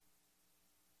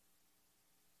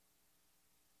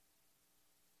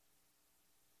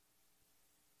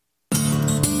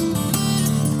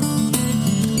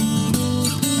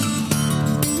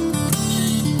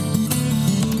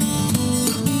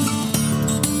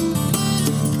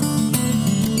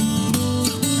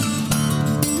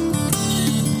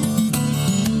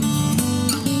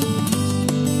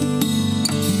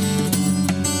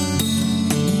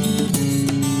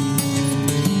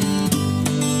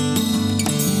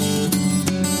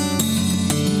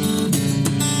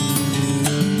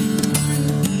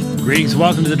Greetings,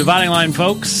 welcome to the Dividing Line,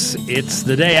 folks. It's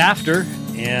the day after,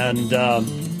 and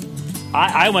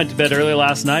I went to bed early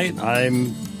last night.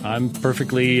 I'm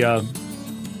perfectly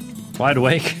wide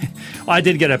awake. Well, I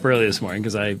did get up early this morning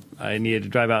because I needed to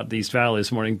drive out to East Valley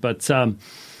this morning, but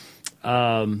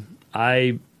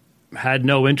I had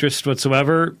no interest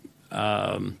whatsoever.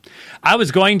 I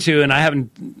was going to, and I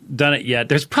haven't done it yet.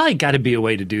 There's probably got to be a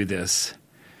way to do this.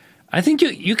 I think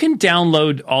you can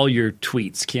download all your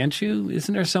tweets, can't you?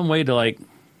 Isn't there some way to, like,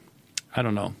 I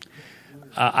don't know.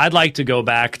 I'd like to go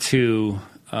back to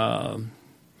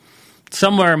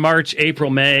somewhere March, April,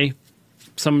 May,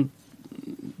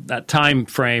 that time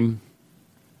frame,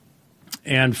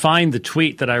 and find the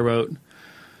tweet that I wrote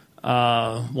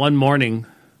one morning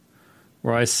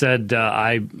where I said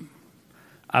I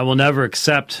will never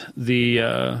accept the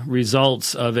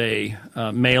results of a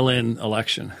mail-in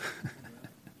election.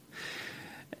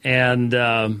 And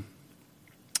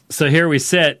so here we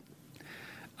sit.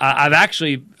 I've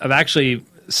actually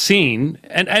seen,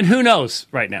 and who knows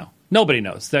right now? Nobody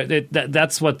knows.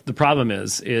 That's what the problem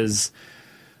is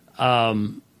I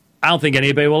don't think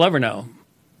anybody will ever know.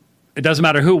 It doesn't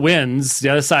matter who wins. The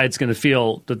other side's going to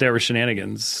feel that there were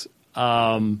shenanigans.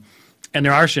 And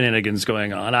there are shenanigans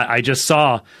going on. I just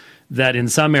saw that in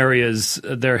some areas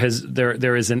there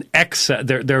is an excess.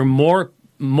 There are more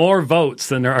votes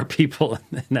than there are people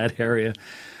in that area.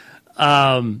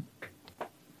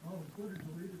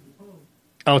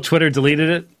 Twitter deleted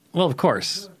it? Well, of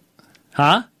course.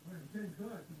 Huh?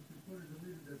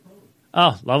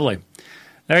 Oh, lovely.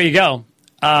 There you go.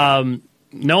 No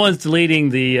one's deleting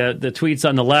the tweets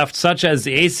on the left, such as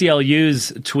the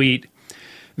ACLU's tweet,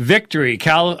 "Victory.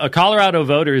 Colorado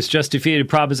voters just defeated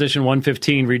Proposition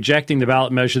 115, rejecting the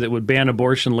ballot measure that would ban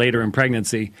abortion later in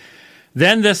pregnancy."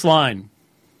 Then this line,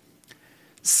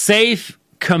 "Safe,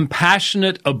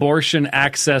 compassionate abortion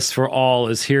access for all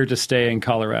is here to stay in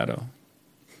Colorado."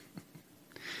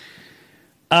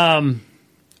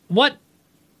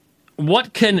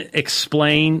 What can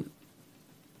explain,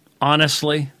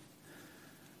 honestly,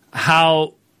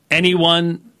 how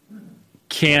anyone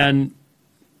can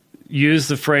use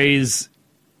the phrase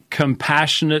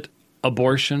compassionate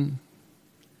abortion?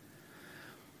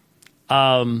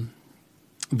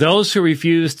 Those who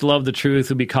refuse to love the truth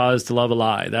will be caused to love a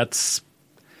lie. That's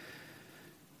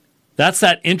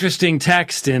that interesting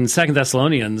text in 2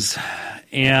 Thessalonians.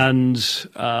 And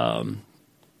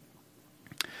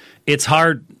it's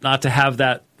hard not to have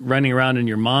that running around in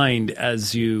your mind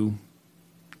as you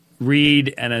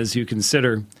read and as you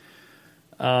consider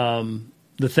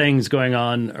the things going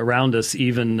on around us,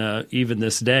 even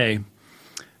this day.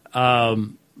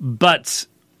 But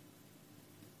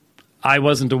I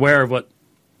wasn't aware of what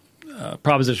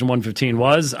Proposition 115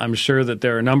 was. I'm sure that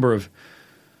there are a number of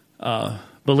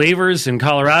believers in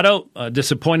Colorado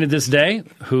disappointed this day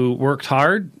who worked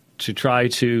hard to try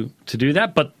to do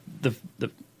that. But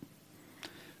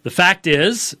the fact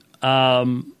is,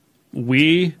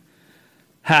 we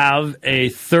have a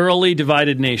thoroughly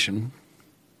divided nation,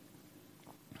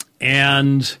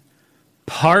 and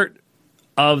part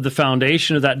of the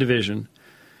foundation of that division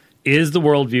is the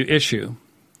worldview issue.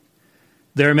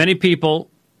 There are many people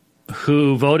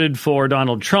who voted for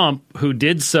Donald Trump who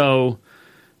did so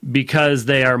because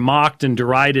they are mocked and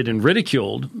derided and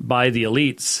ridiculed by the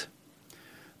elites,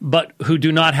 but who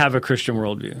do not have a Christian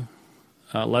worldview.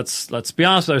 Let's be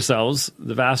honest with ourselves.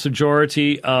 The vast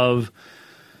majority of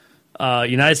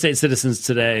United States citizens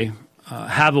today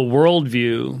have a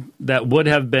worldview that would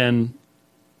have been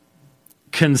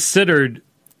considered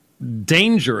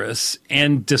dangerous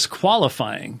and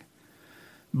disqualifying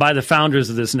by the founders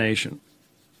of this nation.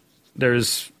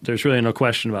 There's really no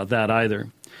question about that either.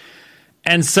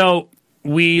 And so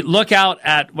we look out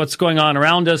at what's going on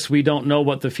around us. We don't know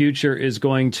what the future is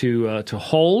going to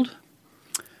hold.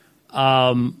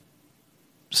 Some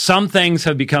things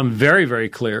have become very, very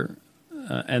clear,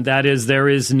 and that is there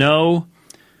is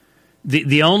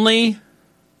the only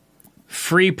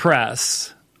free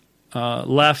press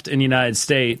left in the United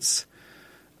States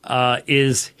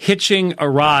is hitching a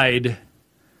ride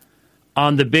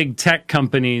on the big tech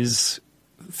companies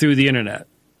through the internet,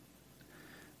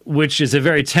 which is a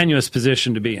very tenuous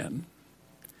position to be in.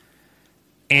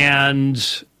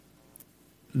 And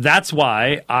that's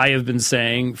why I have been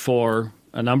saying for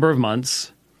a number of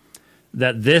months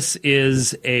that this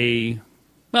is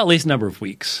at least a number of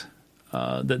weeks,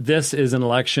 that this is an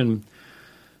election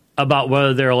about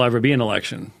whether there will ever be an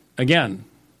election again.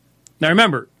 Now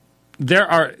remember, there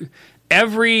are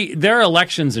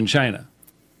elections in China,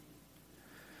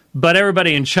 but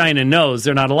everybody in China knows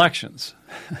they're not elections.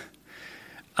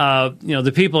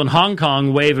 The people in Hong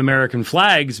Kong wave American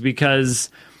flags because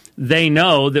they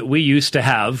know that we used to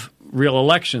have real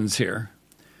elections here.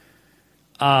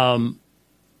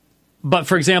 But,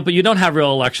 for example, you don't have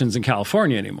real elections in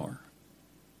California anymore.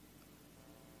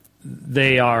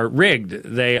 They are rigged.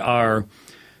 They are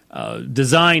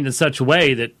designed in such a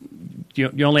way that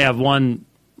you only have one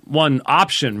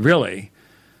option, really.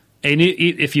 And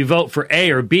if you vote for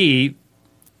A or B,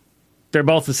 they're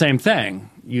both the same thing.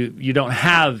 You don't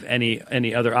have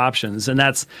any other options, and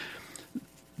that's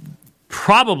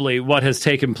probably what has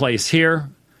taken place here.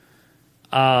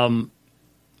 I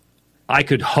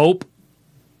could hope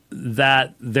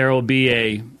that there will be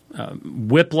a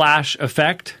whiplash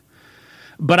effect,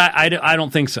 but I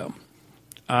don't think so.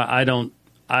 I'm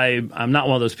not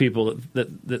one of those people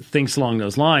that thinks along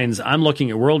those lines. I'm looking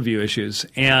at worldview issues,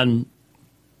 and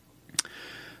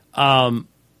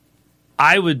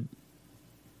I would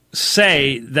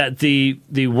say that the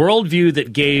worldview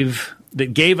that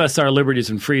gave us our liberties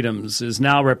and freedoms is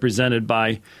now represented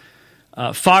by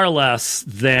far less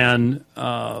than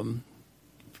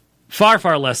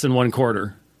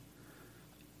 1/4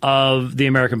 of the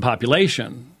American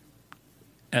population.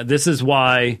 This is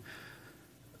why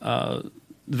the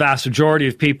vast majority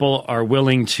of people are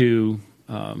willing to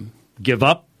give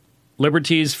up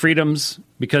liberties, freedoms,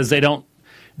 because they don't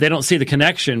see the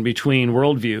connection between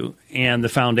worldview and the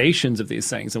foundations of these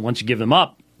things. And once you give them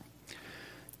up,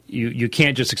 you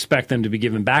can't just expect them to be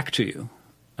given back to you.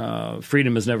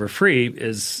 Freedom is never free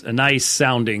is a nice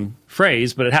sounding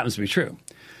phrase, but it happens to be true.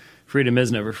 Freedom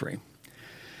is never free.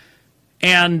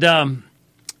 And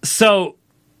so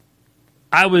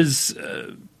I was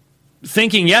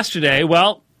thinking yesterday,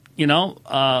 well,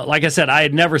 like I said, I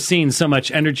had never seen so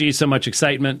much energy, so much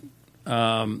excitement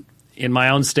in my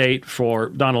own state for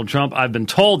Donald Trump. I've been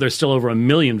told there's still over 1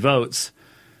 million votes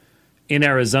in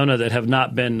Arizona that have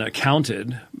not been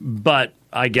counted, but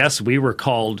I guess we were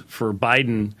called for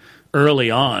Biden early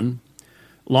on,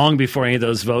 long before any of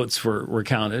those votes were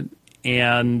counted.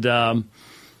 And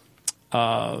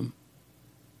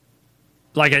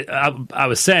like I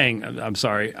was saying, I'm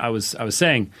sorry, I was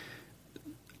saying,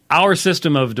 our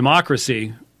system of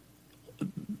democracy,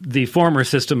 the former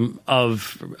system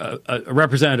of a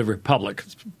representative republic,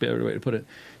 is a better way to put it,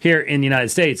 here in the United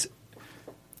States,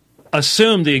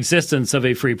 assumed the existence of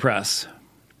a free press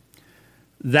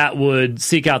that would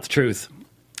seek out the truth.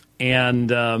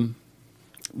 And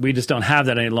we just don't have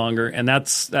that any longer. And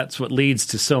that's what leads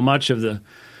to so much of the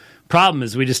problem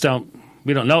is we don't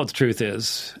know what the truth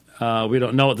is. We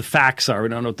don't know what the facts are. We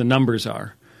don't know what the numbers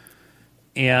are.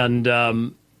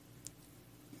 And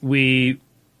we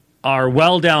are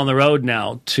well down the road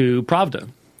now to Pravda.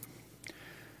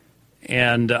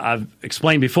 And I've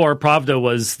explained before, Pravda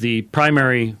was the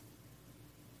primary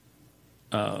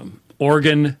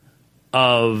organ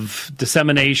of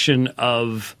dissemination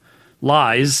of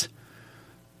lies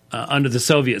under the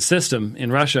Soviet system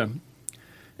in Russia.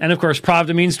 And, of course,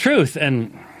 Pravda means truth.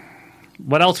 And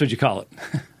what else would you call it?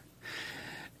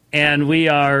 And we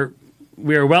are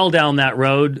well down that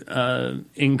road,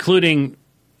 including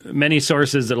many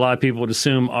sources that a lot of people would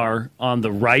assume are on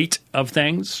the right of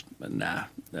things. Nah,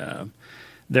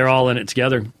 they're all in it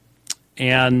together.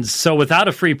 And so without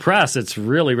a free press, it's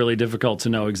really, really difficult to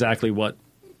know exactly what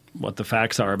the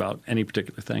facts are about any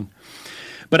particular thing.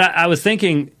 But I was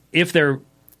thinking if there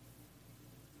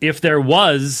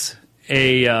was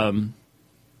a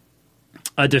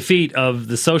defeat of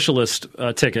the socialist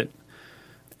ticket,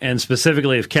 and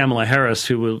specifically of Kamala Harris,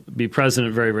 who will be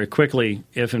president very, very quickly,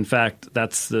 if in fact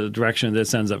that's the direction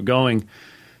this ends up going,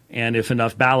 and if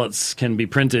enough ballots can be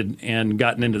printed and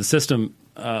gotten into the system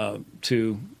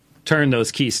to turn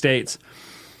those key states,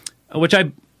 which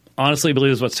I honestly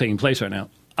believe is what's taking place right now,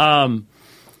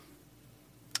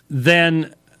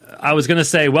 then I was going to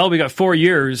say, well, we got 4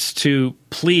 years to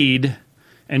plead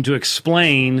and to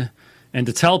explain and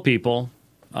to tell people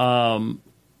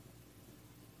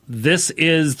this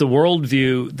is the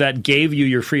worldview that gave you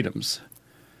your freedoms.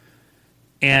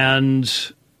 And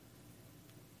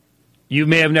you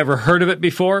may have never heard of it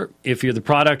before. If you're the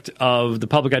product of the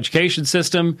public education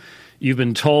system, you've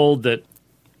been told that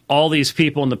all these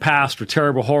people in the past were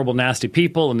terrible, horrible, nasty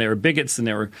people, and they were bigots, and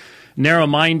they were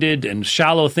narrow-minded and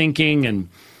shallow thinking,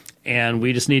 and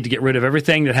we just need to get rid of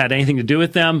everything that had anything to do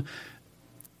with them.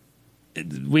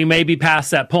 We may be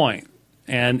past that point.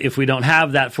 And if we don't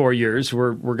have that 4 years,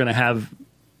 we're going to have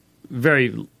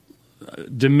very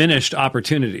diminished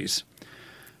opportunities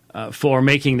for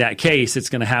making that case. It's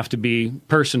going to have to be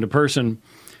person to person.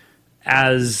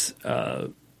 As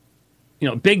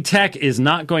big tech is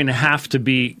not going to have to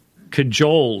be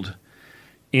cajoled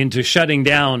into shutting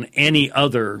down any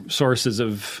other sources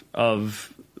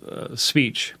of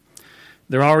speech.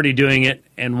 They're already doing it,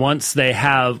 and once they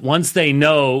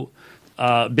know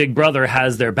Big Brother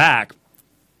has their back,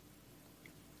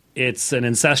 it's an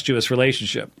incestuous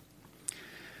relationship.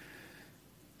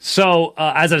 So,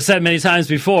 as I've said many times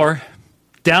before,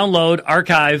 download,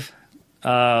 archive.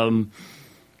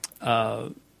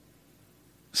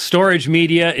 Storage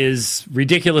media is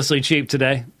ridiculously cheap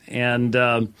today, and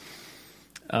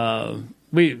I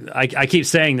keep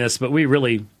saying this, but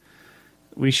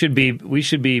we should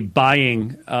be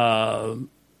buying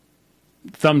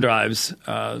thumb drives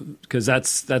because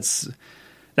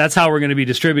that's how we're going to be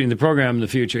distributing the program in the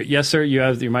future. Yes, sir. You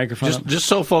have your microphone up. Just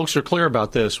so folks are clear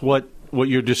about this, what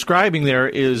you're describing there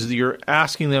is you're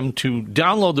asking them to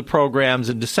download the programs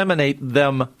and disseminate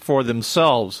them for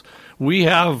themselves. We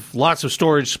have lots of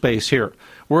storage space here.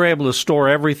 We're able to store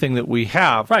everything that we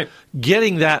have. Right.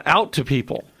 Getting that out to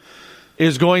people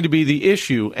is going to be the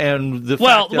issue. And the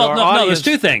fact that our audience... No, there's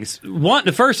two things. One,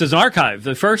 the first is an archive.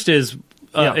 The first is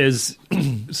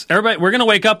everybody. We're going to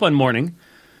wake up one morning,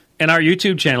 and our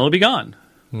YouTube channel will be gone.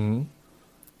 Mm-hmm.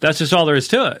 That's just all there is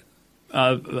to it.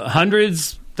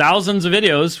 Hundreds, thousands of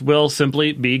videos will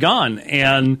simply be gone,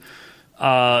 and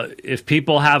if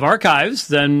people have archives,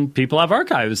 then people have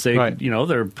archives. They, right.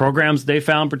 There are programs they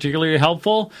found particularly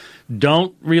helpful.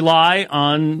 Don't rely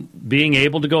on being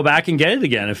able to go back and get it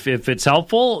again. If it's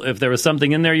helpful, if there was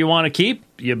something in there you want to keep,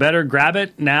 you better grab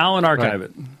it now and archive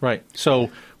it. Right. So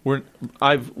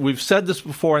we've said this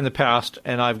before in the past,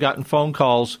 and I've gotten phone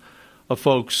calls of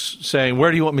folks saying, "Where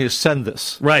do you want me to send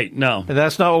this?" Right. No, and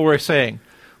that's not what we're saying.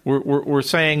 We're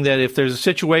saying that if there's a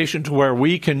situation to where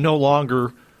we can no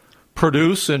longer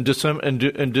produce and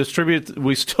distribute,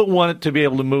 we still want it to be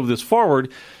able to move this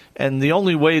forward, and the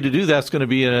only way to do that's going to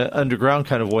be in an underground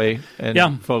kind of way.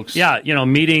 And folks,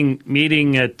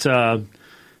 meeting at a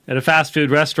fast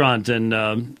food restaurant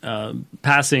and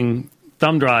passing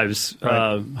thumb drives,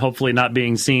 right. Hopefully not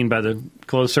being seen by the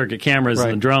closed circuit cameras right.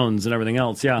 and the drones and everything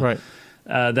else. Yeah, right.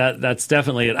 That's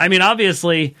definitely it. I mean,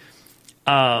 obviously,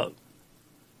 there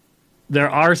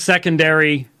are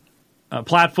secondary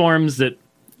platforms that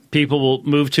people will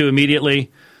move to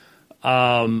immediately.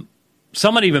 Someone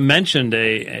even mentioned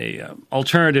a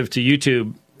alternative to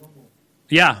YouTube.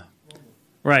 Yeah,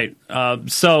 right.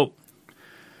 So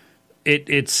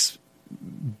it's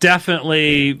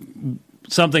definitely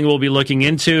something we'll be looking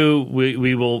into.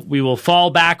 We will fall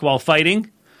back while fighting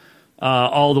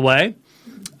all the way.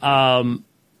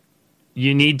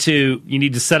 You need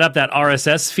to set up that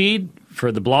RSS feed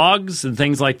for the blogs and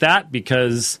things like that,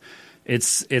 because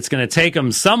it's going to take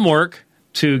them some work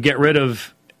to get rid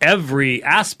of every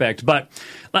aspect. But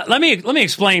let me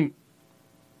explain.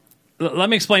 Let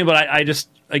me explain what I just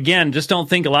don't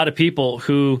think a lot of people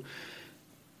who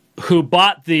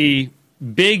bought the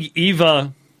big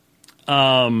Eva.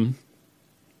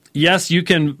 Yes, you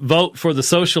can vote for the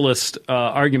socialist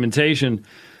argumentation.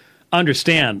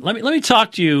 Understand. Let me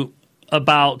talk to you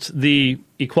about the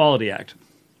Equality Act.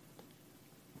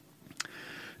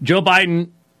 Joe Biden,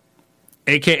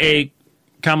 a.k.a.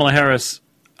 Kamala Harris,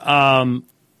 and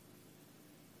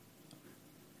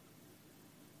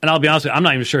I'll be honest with you, I'm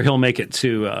not even sure he'll make it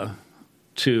to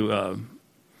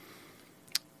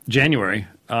January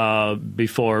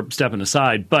before stepping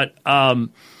aside, but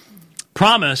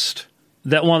promised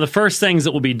that one of the first things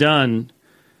that will be done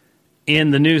in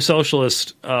the new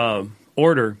socialist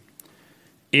order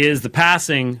is the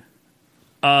passing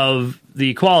of the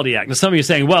Equality Act. Now, some of you are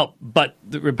saying, well, but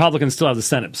the Republicans still have the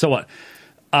Senate. So what?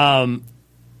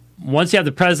 Once you have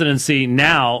the presidency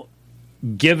now,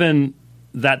 given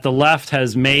that the left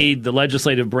has made the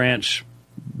legislative branch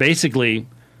basically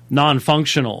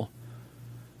non-functional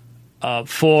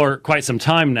for quite some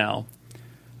time now,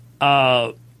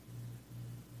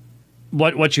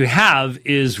 what you have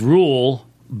is rule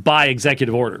by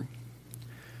executive order.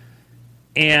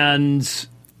 And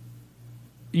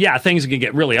yeah, things can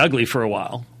get really ugly for a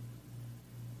while.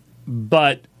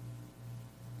 But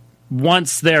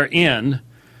once they're in,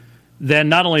 then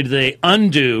not only do they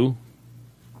undo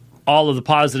all of the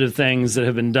positive things that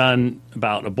have been done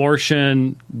about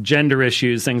abortion, gender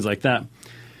issues, things like that,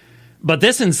 but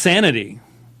this insanity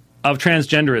of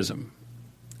transgenderism,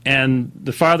 and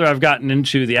the farther I've gotten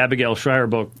into the Abigail Shrier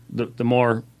book, the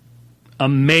more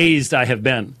amazed I have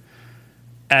been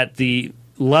at the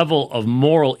level of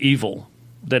moral evil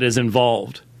that is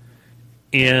involved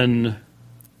in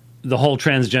the whole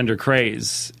transgender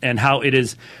craze, and how it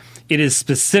is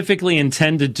specifically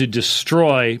intended to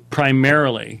destroy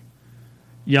primarily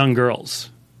young girls.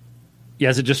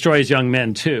 Yes, it destroys young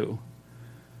men too,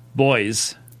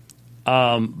 boys,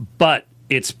 but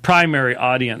its primary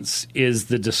audience is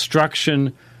the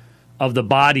destruction of the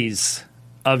bodies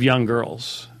of young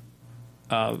girls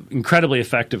incredibly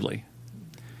effectively.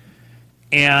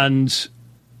 And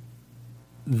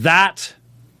that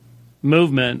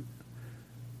movement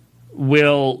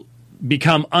will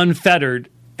become unfettered,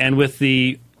 and with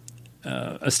the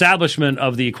establishment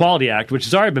of the Equality Act, which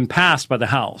has already been passed by the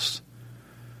House,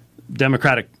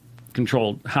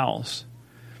 Democratic-controlled House,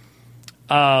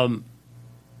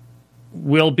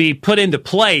 will be put into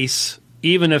place.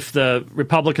 Even if the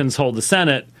Republicans hold the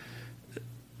Senate,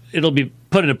 it'll be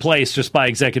put into place just by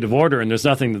executive order, and there's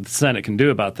nothing that the Senate can do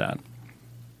about that.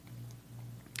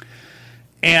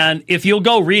 And if you'll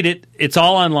go read it, it's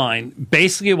all online.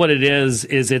 Basically what it is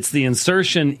it's the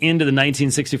insertion into the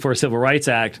 1964 Civil Rights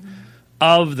Act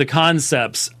of the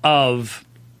concepts of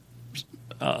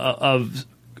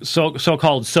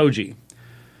so-called SOGI,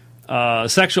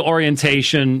 sexual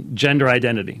orientation, gender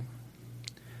identity.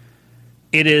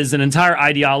 It is an entire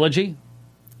ideology.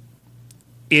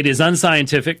 It is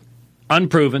unscientific,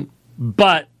 unproven,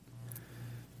 but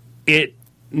it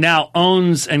now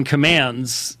owns and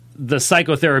commands the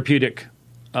psychotherapeutic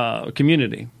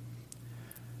community.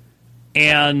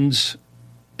 And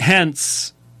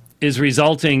hence is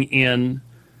resulting in,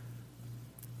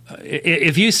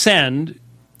 if you send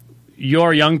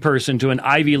your young person to an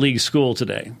Ivy League school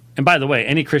today, and by the way,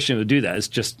 any Christian who would do that is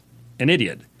just an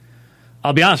idiot.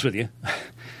 I'll be honest with you.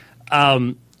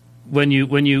 When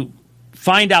you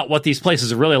find out what these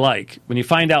places are really like, when you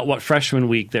find out what freshman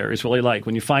week there is really like,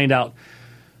 when you find out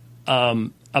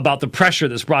about the pressure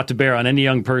that's brought to bear on any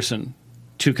young person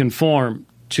to conform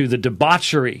to the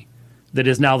debauchery that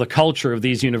is now the culture of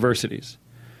these universities,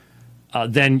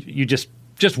 then you just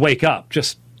wake up,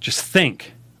 just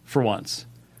think for once.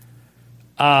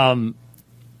 But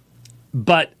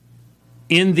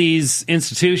in these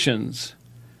institutions,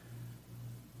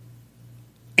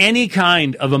 any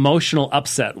kind of emotional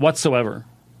upset whatsoever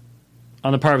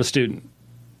on the part of a student,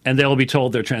 and they will be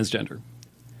told they're transgender.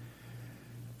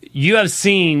 You have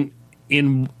seen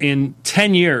in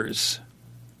 10 years,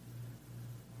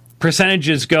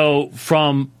 percentages go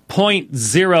from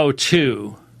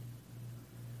 0.02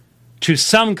 to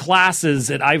some classes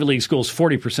at Ivy League schools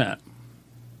 40%.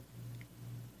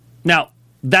 Now,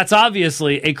 that's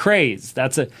obviously a craze.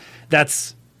 That's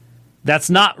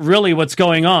not really what's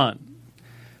going on.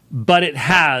 But it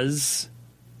has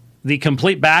the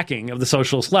complete backing of the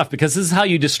socialist left, because this is how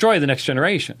you destroy the next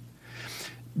generation.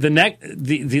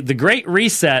 The Great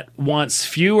Reset wants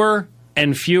fewer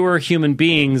and fewer human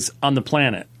beings on the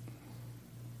planet.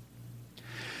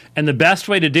 And the best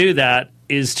way to do that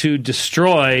is to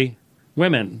destroy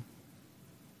women.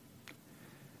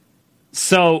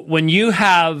 So when you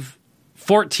have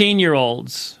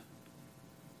 14-year-olds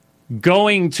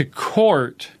going to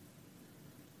court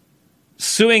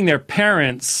suing their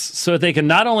parents so that they can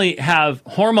not only have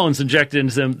hormones injected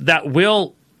into them that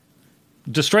will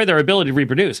destroy their ability to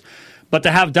reproduce, but to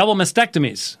have double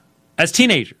mastectomies as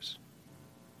teenagers.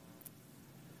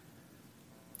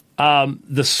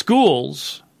 The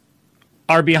schools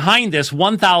are behind this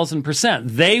 1,000%.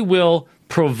 They will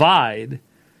provide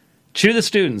to the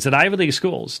students at Ivy League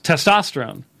schools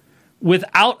testosterone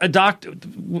without a doctor,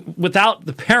 without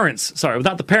the parents'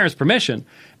 permission,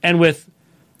 and with.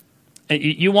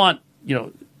 You want,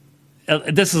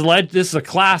 this is a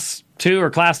class 2 or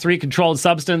class 3 controlled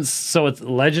substance, so it's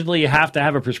allegedly you have to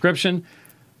have a prescription.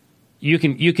 You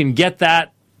can get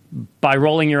that by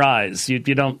rolling your eyes. You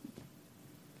don't.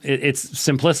 It's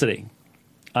simplicity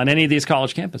on any of these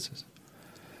college campuses,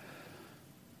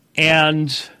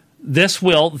 and this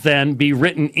will then be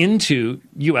written into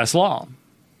U.S. law,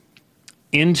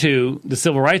 into the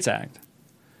Civil Rights Act,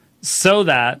 so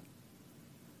that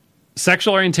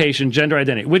sexual orientation, gender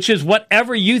identity, which is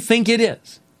whatever you think it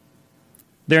is.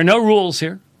 There are no rules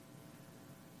here.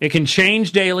 It can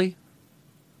change daily.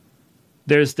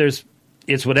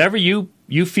 It's whatever you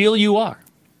feel you are.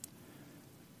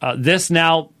 This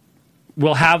now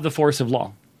will have the force of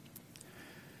law,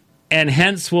 and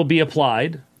hence will be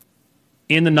applied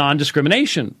in the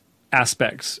non-discrimination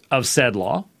aspects of said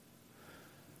law,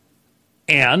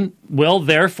 and will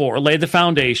therefore lay the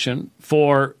foundation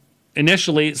for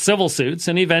initially civil suits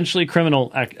and eventually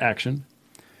criminal action,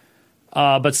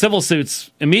 but civil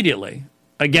suits immediately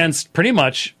against pretty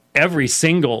much every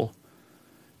single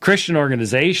Christian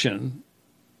organization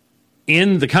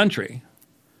in the country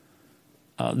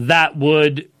that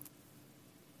would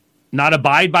not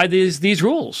abide by these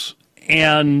rules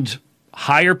and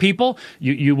hire people.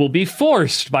 You will be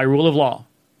forced by rule of law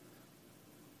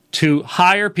to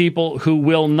hire people who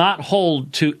will not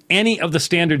hold to any of the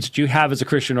standards that you have as a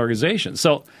Christian organization.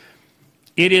 So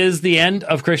it is the end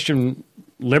of Christian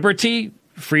liberty,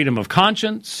 freedom of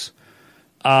conscience,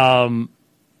 any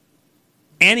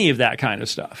of that kind of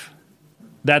stuff.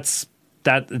 It's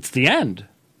the end.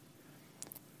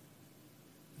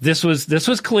 This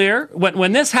was clear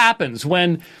when this happens.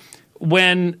 So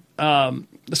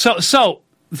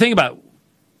think about it.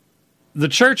 The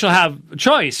church will have a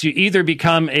choice. You either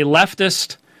become a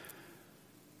leftist,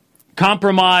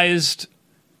 compromised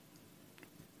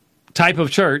type of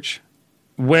church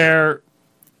where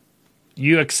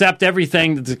you accept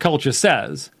everything that the culture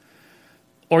says,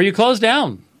 or you close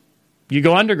down. You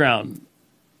go underground.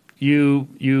 You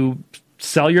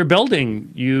sell your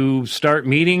building. You start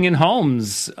meeting in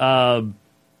homes. There's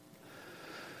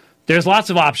lots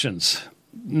of options.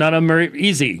 None of them are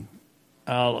easy.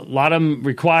 A lot of them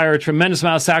require a tremendous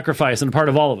amount of sacrifice on the part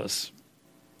of all of us.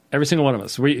 Every single one of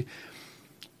us.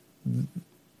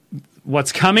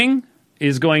 What's coming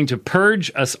is going to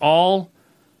purge us all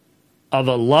of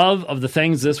a love of the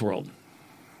things of this world.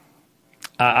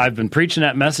 I've been preaching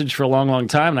that message for a long, long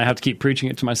time, and I have to keep preaching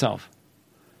it to myself.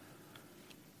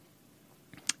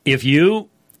 If you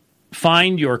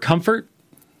find your comfort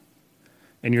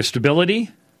and your stability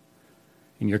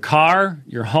in your car,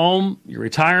 your home, your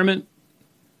retirement,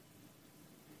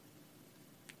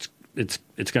 it's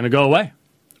going to go away.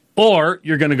 Or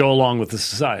you're going to go along with the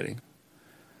society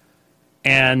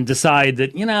and decide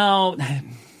that,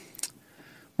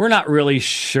 we're not really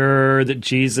sure that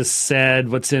Jesus said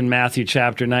what's in Matthew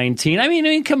chapter 19. I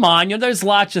mean, come on. There's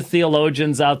lots of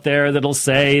theologians out there that'll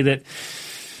say that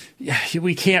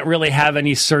we can't really have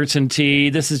any certainty.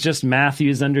 This is just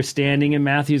Matthew's understanding, and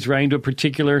Matthew's writing to a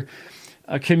particular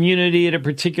community at a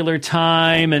particular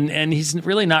time, and he's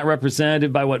really not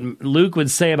represented by what Luke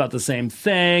would say about the same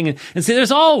thing. And see,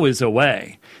 there's always a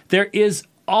way. There is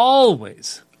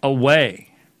always a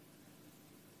way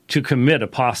to commit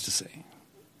apostasy.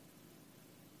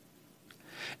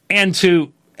 And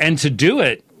to do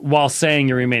it while saying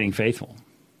you're remaining faithful.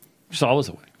 There's always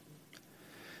a way.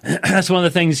 That's one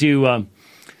of the things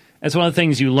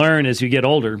you learn as you get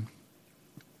older.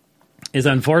 Is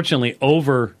unfortunately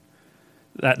over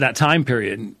that time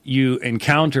period, you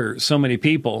encounter so many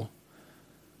people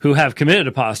who have committed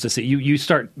apostasy. You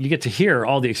get to hear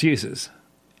all the excuses,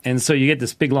 and so you get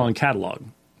this big long catalog.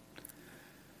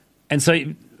 And so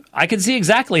I can see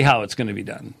exactly how it's going to be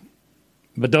done.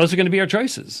 But those are going to be our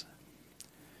choices.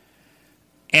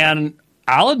 And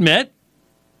I'll admit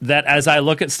that as I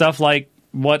look at stuff like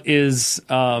what is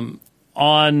on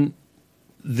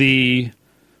the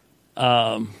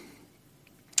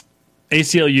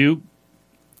ACLU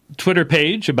Twitter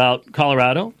page about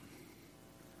Colorado,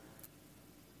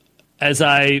 as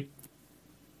I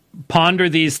ponder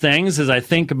these things, as I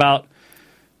think about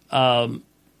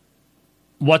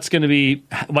what's going to be,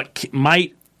 what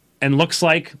might and looks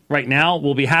like right now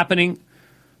will be happening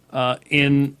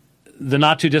in the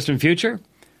not-too-distant future.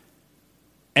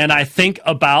 And I think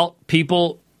about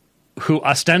people who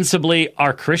ostensibly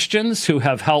are Christians who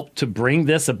have helped to bring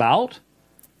this about.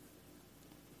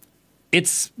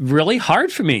 It's really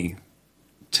hard for me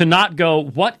to not go,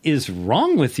 what is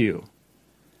wrong with you?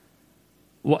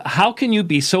 How can you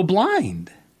be so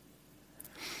blind?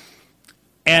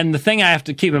 And the thing I have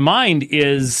to keep in mind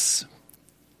is,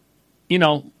 in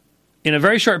a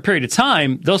very short period of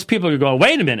time, those people are going to go,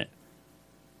 wait a minute.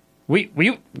 We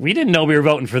didn't know we were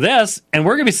voting for this. And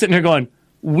we're going to be sitting here going,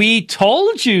 we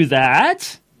told you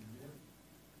that.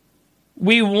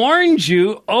 We warned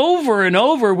you over and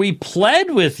over. We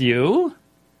pled with you.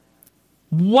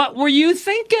 What were you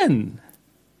thinking?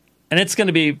 And it's going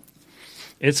to be tough.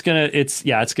 It's going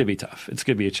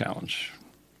to be a challenge.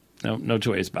 No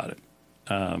two ways about it.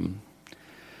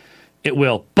 It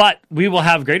will. But we will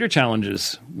have greater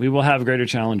challenges.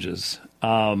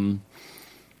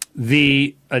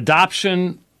 The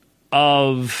adoption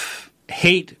of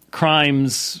hate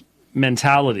crimes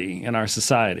mentality in our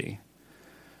society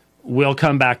will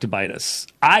come back to bite us.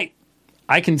 I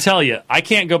can tell you, I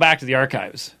can't go back to the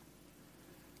archives,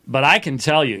 but I can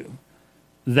tell you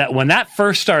that when that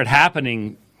first started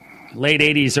happening, late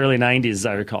 80s, early 90s, as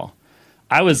I recall,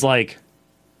 I was like,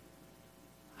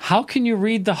 how can you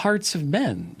read the hearts of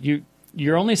men?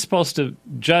 You're only supposed to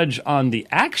judge on the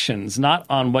actions, not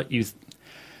on what you...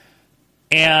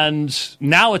 And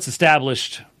now it's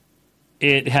established.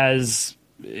 It's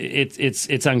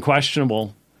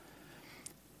unquestionable.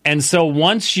 And so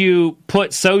once you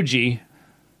put Soji,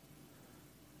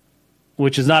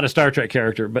 which is not a Star Trek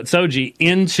character, but Soji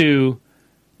into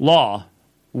law,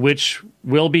 which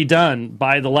will be done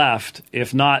by the left,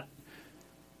 if not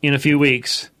in a few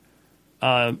weeks,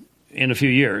 in a few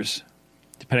years,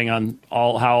 depending on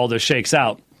how all this shakes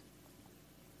out.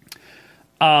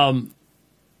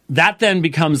 That then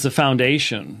becomes the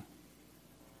foundation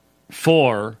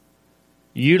for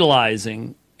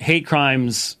utilizing hate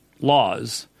crimes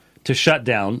laws to shut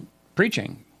down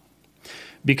preaching.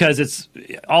 Because it's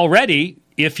already,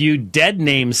 if you dead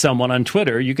name someone on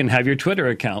Twitter, you can have your Twitter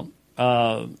account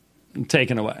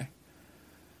taken away.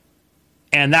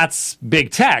 And that's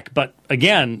big tech. But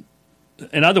again,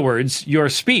 in other words, your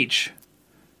speech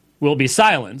will be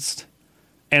silenced.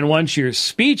 And once your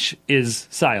speech is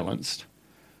silenced,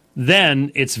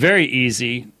 then it's very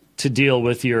easy to deal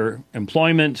with your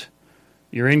employment,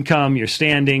 your income, your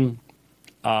standing.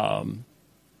 And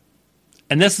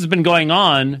this has been going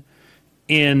on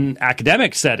in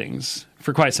academic settings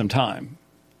for quite some time.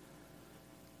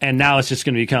 And now it's just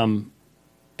going to become,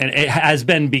 and it has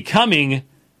been becoming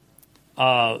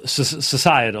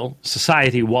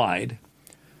society-wide.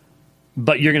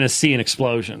 But you're going to see an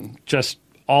explosion. Just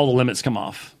all the limits come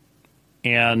off.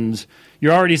 And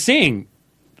you're already seeing,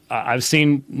 I've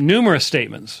seen numerous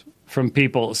statements from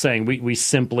people saying we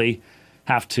simply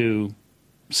have to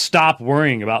stop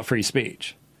worrying about free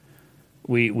speech.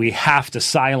 We have to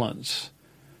silence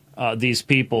these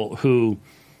people who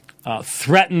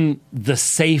threaten the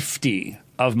safety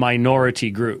of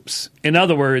minority groups. In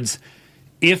other words,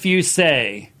 if you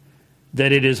say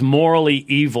that it is morally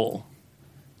evil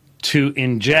to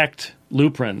inject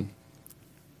Lupron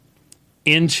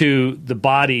into the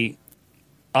body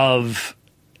of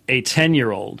a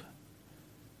 10-year-old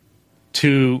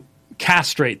to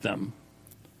castrate them,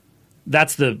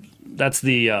 that's the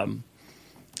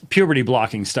puberty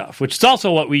blocking stuff, which is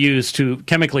also what we use to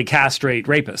chemically castrate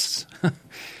rapists.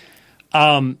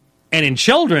 And in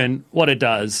children, what it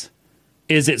does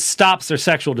is it stops their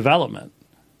sexual development,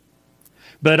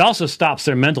 but it also stops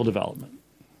their mental development.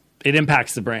 It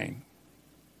impacts the brain.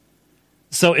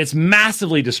 So it's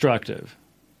massively destructive.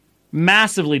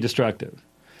 Massively destructive.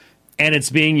 And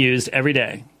it's being used every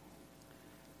day.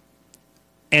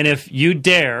 And if you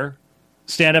dare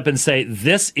stand up and say,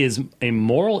 this is a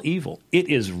moral evil, it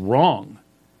is wrong,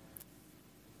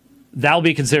 that will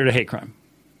be considered a hate crime.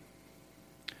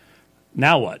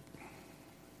 Now what?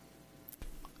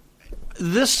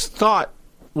 This thought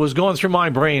was going through my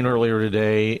brain earlier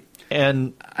today,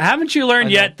 and haven't you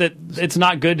learned yet that it's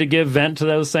not good to give vent to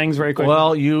those things very quickly?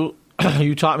 Well, you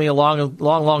taught me a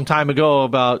long time ago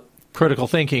about critical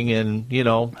thinking, and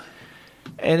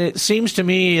and it seems to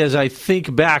me, as I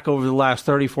think back over the last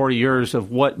 30, 40 years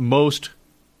of what most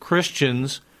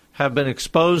Christians have been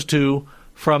exposed to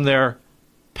from their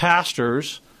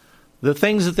pastors, the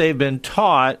things that they've been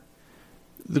taught,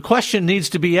 the question needs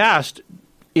to be asked,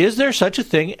 is there such a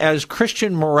thing as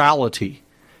Christian morality?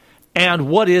 And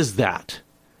what is that?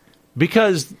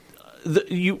 Because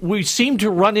we seem to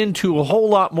run into a whole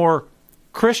lot more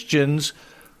Christians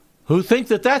who think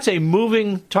that that's a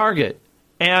moving target,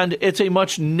 and it's a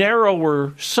much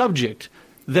narrower subject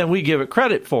than we give it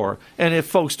credit for. And if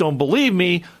folks don't believe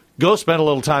me, go spend a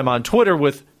little time on Twitter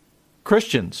with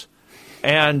Christians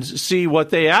and see what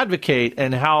they advocate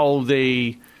and how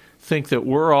they think that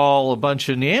we're all a bunch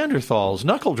of Neanderthals,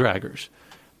 knuckle draggers.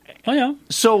 Oh, yeah.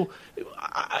 So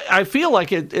I feel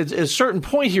like at a certain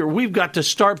point here, we've got to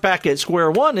start back at square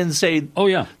one and say, oh,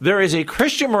 yeah, there is a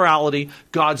Christian morality.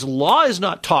 God's law is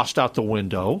not tossed out the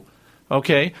window.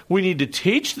 Okay? We need to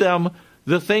teach them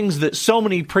the things that so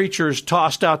many preachers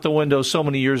tossed out the window so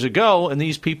many years ago, and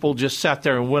these people just sat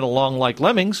there and went along like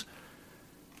lemmings.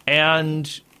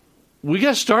 And we got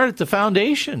to start at the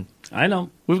foundation. I know.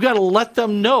 We've got to let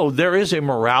them know there is a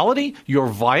morality. You're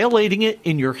violating it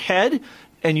in your head,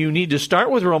 and you need to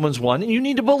start with Romans 1, and you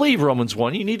need to believe Romans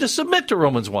 1. You need to submit to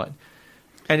Romans 1.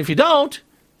 And if you don't,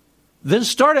 then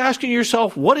start asking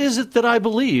yourself, what is it that I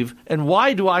believe, and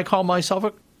why do I call myself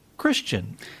a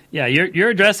Christian? Yeah, you're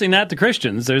addressing that to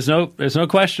Christians. There's no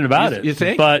question about it. You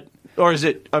think? But or is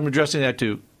it I'm addressing that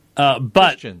to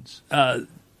Christians?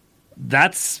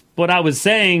 That's what I was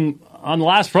saying on the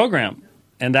last program,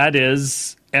 and that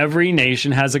is every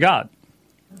nation has a God.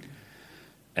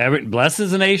 Blessed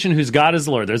is the nation whose God is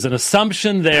the Lord. There's an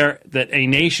assumption there that a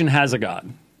nation has a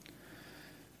God,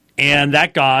 and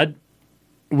that God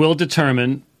will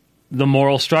determine the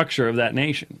moral structure of that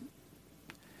nation.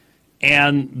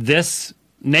 And this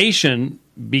nation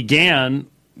began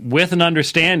with an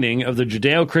understanding of the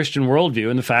Judeo-Christian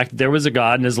worldview and the fact that there was a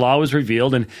God and his law was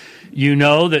revealed. And you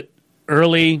know that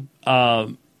early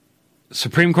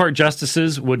Supreme Court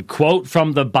justices would quote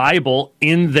from the Bible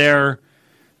in their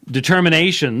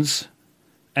determinations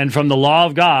and from the law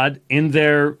of God in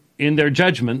their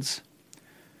judgments.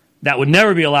 That would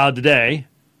never be allowed today.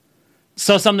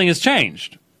 So something has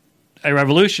changed. A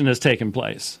revolution has taken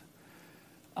place.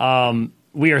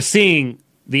 We are seeing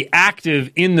the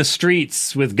active in the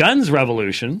streets with guns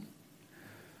revolution,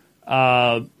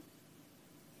 But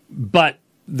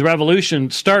the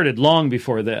revolution started long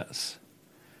before this.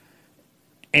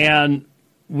 And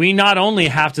we not only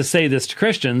have to say this to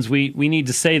Christians, we need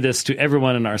to say this to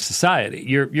everyone in our society.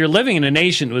 You're living in a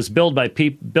nation that was built by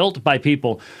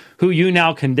people who you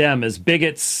now condemn as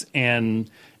bigots and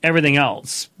everything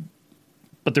else.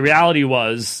 But the reality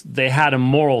was they had a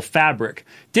moral fabric.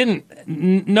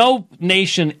 No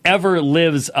nation ever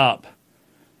lives up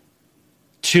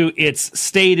to its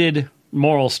stated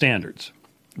moral standards.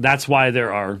 That's why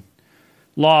there are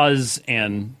laws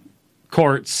and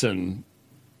courts and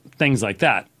things like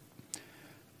that.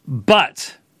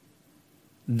 But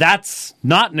that's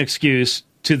not an excuse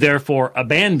to therefore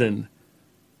abandon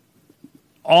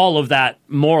all of that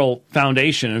moral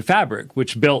foundation and fabric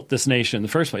which built this nation in the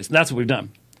first place. That's what we've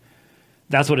done.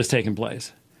 That's what has taken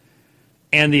place.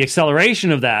 And the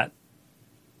acceleration of that,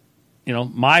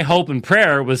 my hope and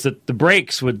prayer was that the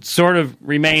brakes would sort of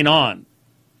remain on.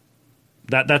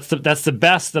 That's the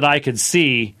best that I could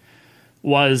see,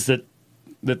 was that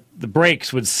the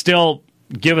brakes would still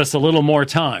give us a little more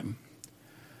time.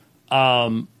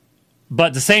 But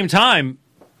at the same time,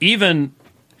 even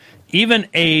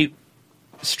a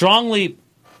strong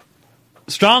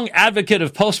advocate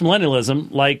of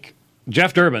postmillennialism like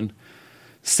Jeff Durbin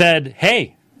said,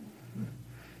 hey,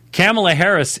 Kamala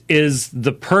Harris is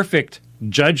the perfect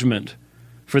judgment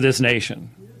for this nation.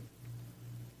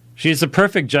 She's the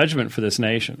perfect judgment for this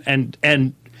nation.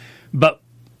 But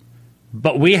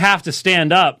we have to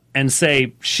stand up and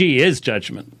say she is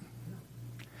judgment.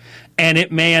 And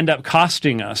it may end up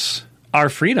costing us our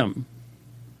freedom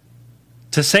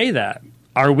to say that.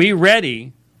 Are we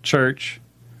ready, church,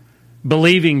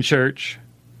 believing church,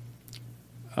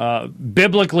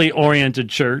 biblically oriented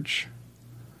church?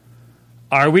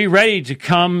 Are we ready to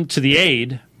come to the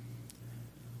aid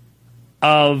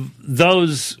of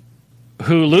those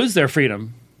who lose their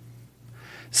freedom?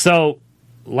 So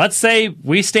let's say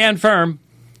we stand firm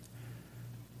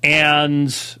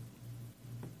and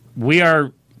we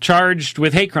are charged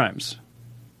with hate crimes,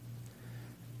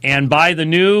 and by the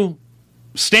new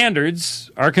standards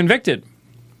are convicted.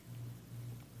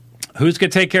 Who's going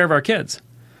to take care of our kids?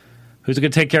 Who's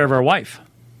going to take care of our wife?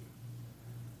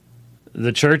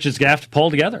 The church is going to have to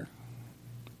pull together.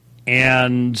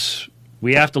 And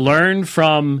we have to learn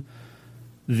from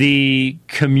the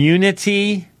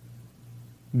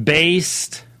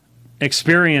community-based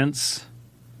experience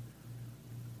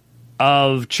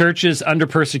of churches under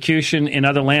persecution in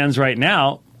other lands right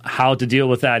now, how to deal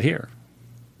with that here.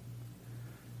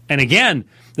 And again,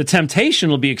 the temptation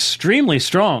will be extremely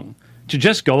strong to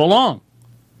just go along.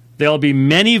 There'll be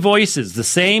many voices, the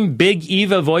same big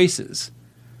Eva voices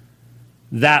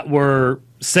that were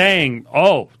saying,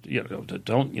 there's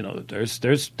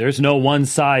no one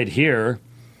side here.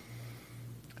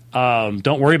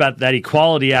 Don't worry about that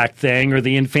Equality Act thing or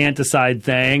the infanticide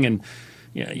thing. And,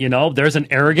 there's an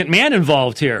arrogant man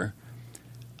involved here.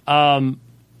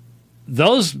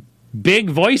 Those big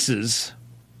voices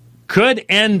could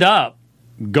end up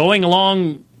going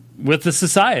along with the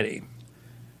society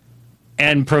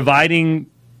and providing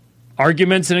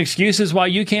arguments and excuses why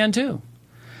you can too.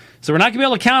 So we're not going to be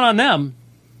able to count on them.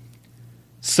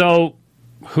 So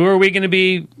who are we going to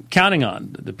be counting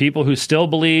on? The people who still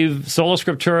believe sola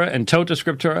scriptura and tota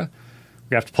scriptura.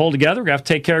 We have to pull together. We have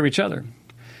to take care of each other.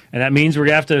 And that means we're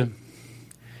going to have to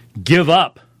give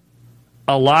up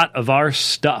a lot of our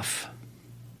stuff.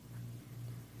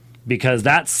 Because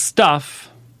that stuff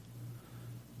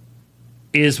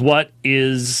is what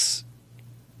is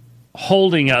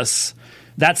holding us.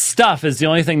 That stuff is the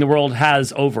only thing the world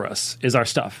has over us, is our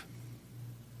stuff.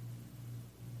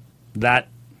 That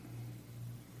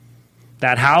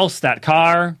house, that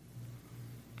car,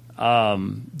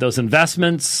 those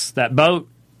investments, that boat.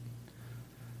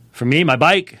 For me, my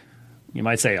bike. You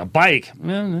might say, a bike?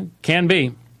 It can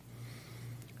be.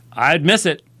 I'd miss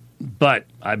it, but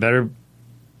I better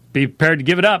be prepared to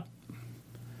give it up.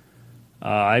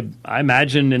 I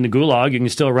imagine in the gulag you can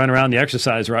still run around the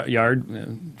exercise yard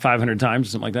 500 times or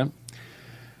something like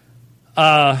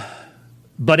that.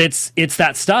 But it's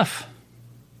that stuff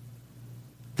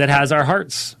that has our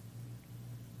hearts.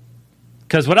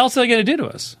 Because what else are they going to do to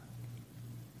us?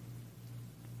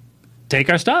 Take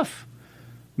our stuff.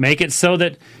 Make it so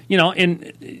that,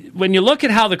 when you look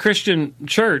at how the Christian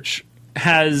church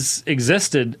has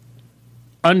existed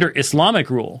under Islamic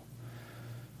rule,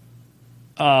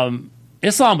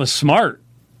 Islam was smart.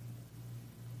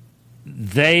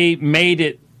 They made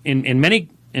it in many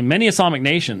Islamic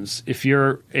nations. If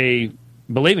you're a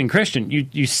believing Christian,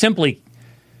 you simply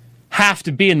have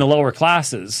to be in the lower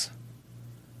classes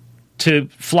to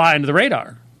fly under the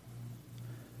radar.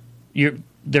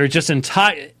 They're just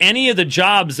any of the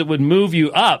jobs that would move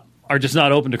you up are just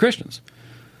not open to Christians.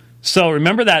 So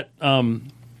remember that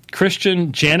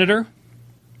Christian janitor?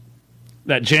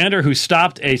 That janitor who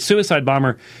stopped a suicide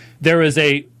bomber. There was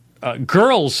a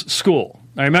girls' school.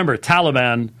 I remember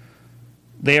Taliban,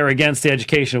 they are against the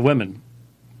education of women.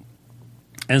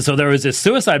 And so there was this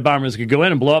suicide bomber who could go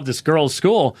in and blow up this girls'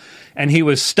 school, and he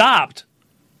was stopped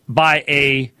by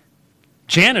a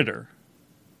janitor.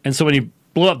 And so when he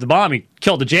blew up the bomb, he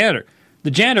killed the janitor.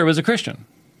 The janitor was a Christian.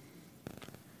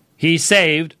 He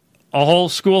saved a whole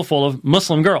school full of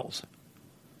Muslim girls.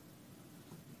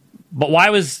 But why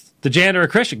was the janitor a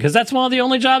Christian? Because that's one of the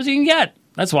only jobs you can get.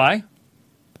 That's why.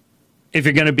 If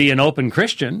you're going to be an open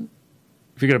Christian,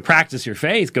 if you're going to practice your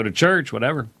faith, go to church,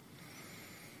 whatever.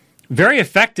 Very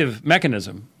effective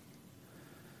mechanism.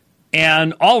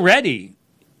 And already,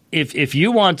 if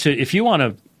you want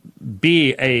to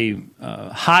be a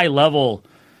high level,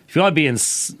 if you want to be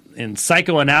in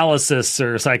psychoanalysis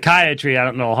or psychiatry, I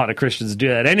don't know how the Christians do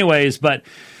that anyways, but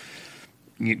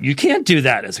you can't do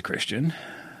that as a Christian.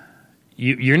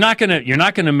 You're not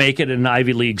gonna make it in an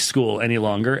Ivy League school any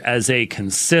longer as a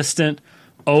consistent,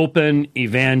 open,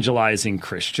 evangelizing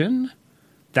Christian.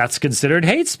 That's considered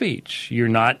hate speech. You're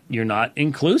not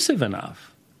inclusive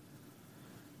enough.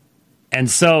 And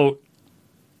so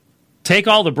take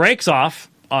all the brakes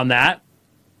off on that,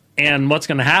 and what's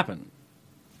going to happen?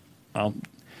 Well,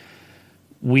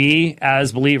 we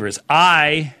as believers,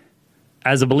 I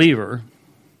as a believer,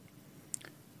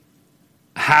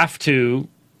 have to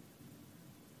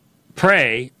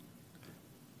pray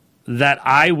that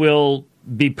I will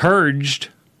be purged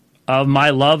of my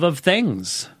love of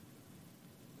things.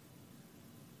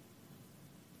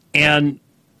 And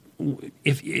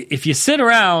if you sit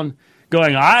around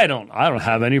going, I don't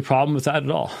have any problem with that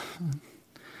at all.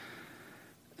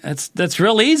 That's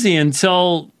real easy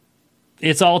until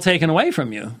it's all taken away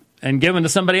from you and given to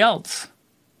somebody else.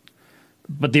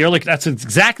 But that's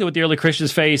exactly what the early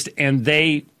Christians faced, and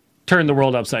they turned the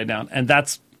world upside down. And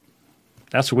that's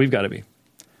where we've got to be.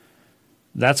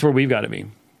 That's where we've got to be.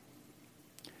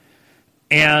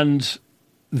 And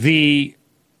the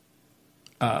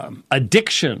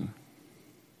addiction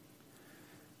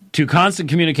to constant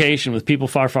communication with people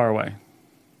far, far away.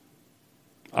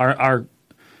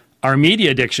 Our media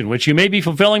addiction, which you may be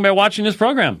fulfilling by watching this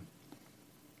program.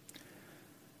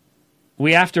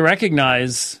 We have to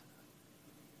recognize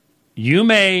you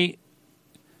may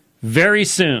very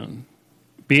soon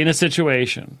be in a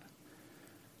situation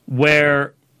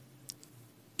where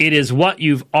it is what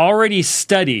you've already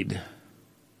studied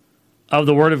of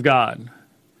the Word of God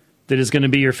that is going to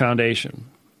be your foundation,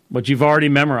 what you've already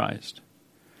memorized.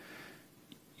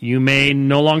 You may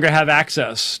no longer have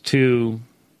access to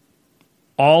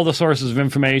all the sources of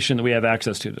information that we have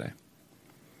access to today.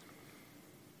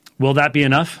 Will that be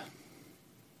enough?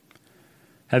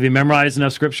 Have you memorized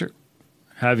enough Scripture?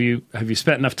 Have you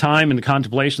spent enough time in the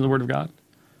contemplation of the Word of God?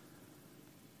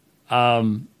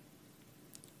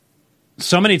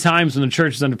 So many times when the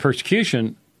church is under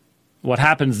persecution, what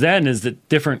happens then is that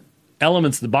different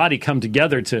elements of the body come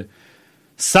together to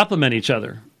supplement each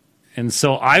other. And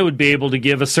so I would be able to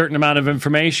give a certain amount of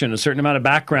information, a certain amount of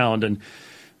background,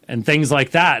 and things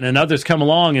like that. And then others come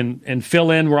along and fill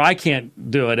in where I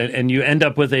can't do it. And you end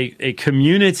up with a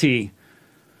community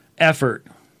effort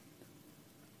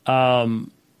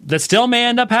that still may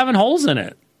end up having holes in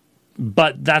it.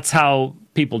 But that's how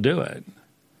people do it.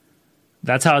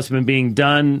 That's how it's been being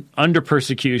done under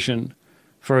persecution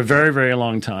for a very, very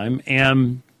long time,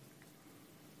 and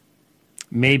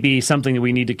maybe something that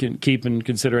we need to keep in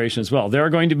consideration as well. There are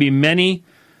going to be many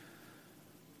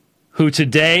who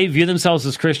today view themselves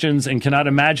as Christians and cannot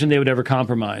imagine they would ever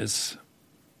compromise,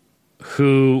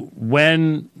 who,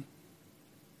 when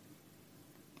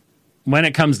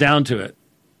it comes down to it,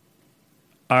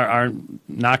 are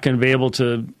not going to be able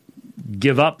to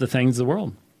give up the things of the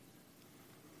world.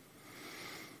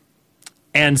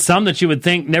 And some that you would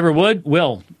think never would,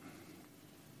 will.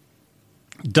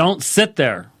 Don't sit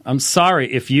there. I'm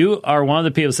sorry. If you are one of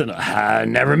the people saying,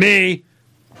 never me.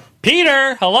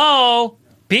 Peter, hello.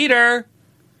 Peter.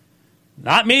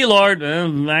 Not me, Lord.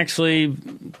 Actually,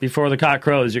 before the cock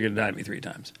crows, you're going to deny me 3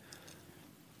 times.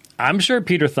 I'm sure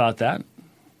Peter thought that.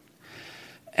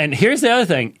 And here's the other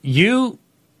thing.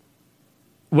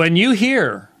 When you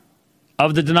hear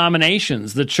of the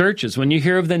denominations, the churches, when you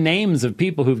hear of the names of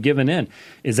people who've given in,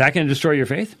 is that going to destroy your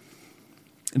faith?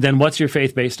 Then what's your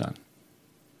faith based on?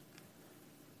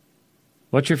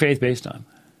 What's your faith based on?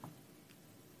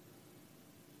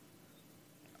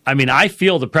 I mean, I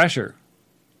feel the pressure.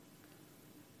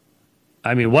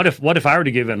 I mean, what if I were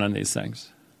to give in on these things?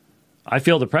 I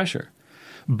feel the pressure.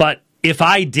 But if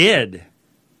I did,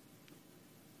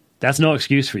 that's no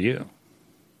excuse for you.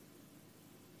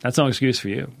 That's no excuse for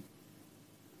you.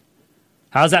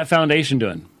 How's that foundation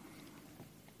doing?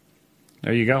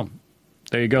 There you go.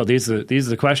 There you go. These are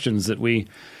the questions that we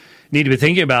need to be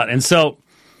thinking about. And so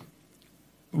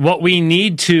what we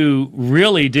need to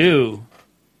really do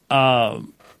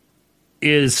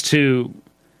is to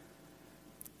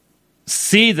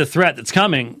see the threat that's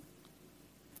coming,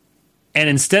 and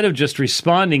instead of just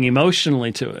responding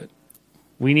emotionally to it,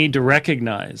 we need to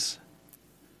recognize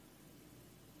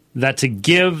that to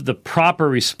give the proper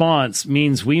response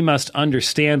means we must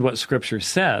understand what Scripture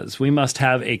says. We must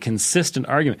have a consistent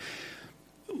argument.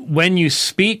 When you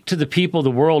speak to the people of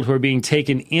the world who are being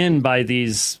taken in by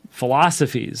these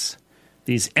philosophies,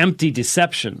 these empty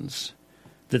deceptions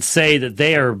that say that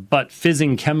they are but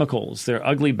fizzing chemicals, they're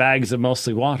ugly bags of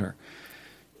mostly water,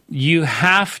 you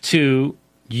have to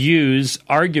use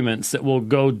arguments that will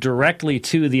go directly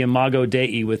to the imago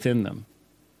Dei within them.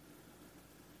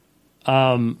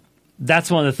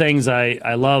 That's one of the things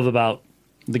I love about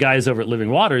the guys over at Living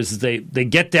Waters is they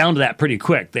get down to that pretty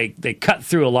quick. They cut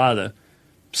through a lot of the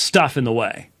stuff in the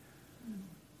way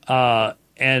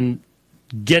and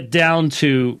get down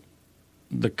to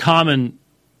the common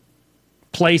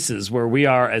places where we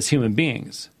are as human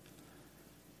beings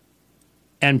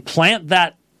and plant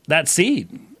that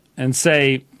seed and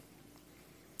say,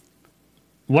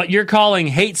 what you're calling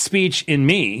hate speech in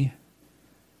me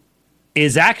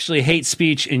is actually hate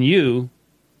speech in you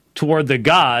toward the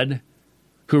God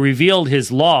who revealed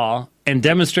his law and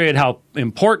demonstrated how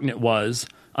important it was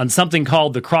on something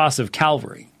called the cross of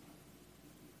Calvary.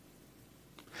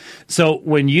 So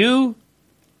when you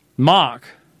mock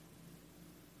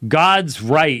God's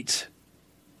right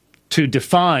to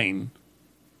define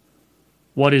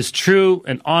what is true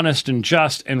and honest and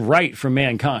just and right for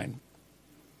mankind,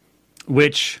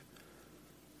 which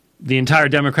the entire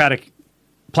Democratic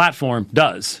platform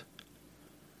does.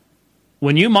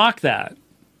 When you mock that,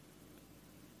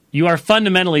 you are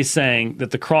fundamentally saying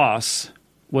that the cross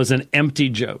was an empty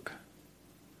joke.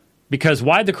 Because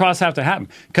why did the cross have to happen?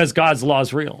 Because God's law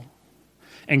is real.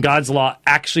 And God's law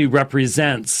actually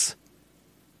represents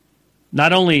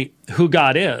not only who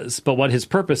God is, but what his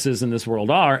purposes in this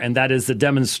world are, and that is the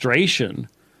demonstration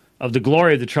of the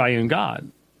glory of the triune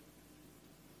God.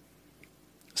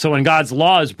 So when God's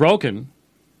law is broken,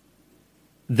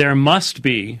 there must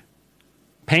be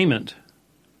payment.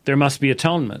 There must be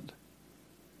atonement.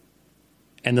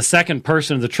 And the second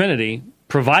person of the Trinity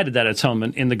provided that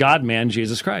atonement in the God-man,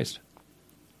 Jesus Christ.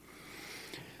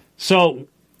 So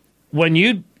when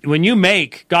you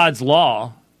make God's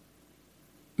law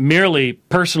merely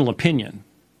personal opinion,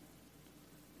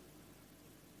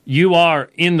 you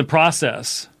are in the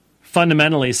process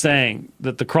fundamentally saying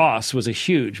that the cross was a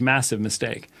huge, massive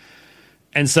mistake.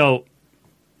 And so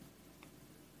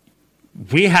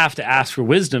we have to ask for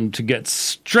wisdom to get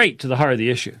straight to the heart of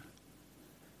the issue.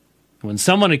 When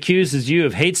someone accuses you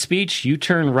of hate speech, you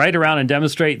turn right around and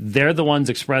demonstrate they're the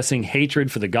ones expressing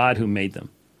hatred for the God who made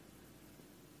them.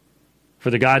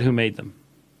 For the God who made them.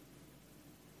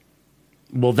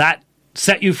 Will that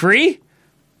set you free?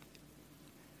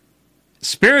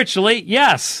 Spiritually,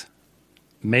 yes.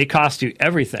 May cost you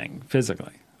everything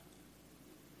physically.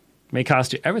 May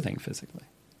cost you everything physically.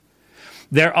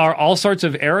 There are all sorts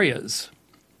of areas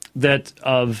that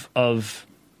of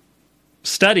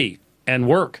study and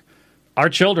work our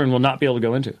children will not be able to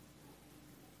go into.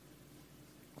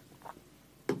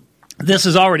 This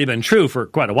has already been true for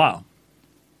quite a while.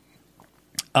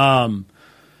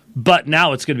 But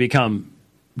now it's going to become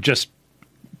just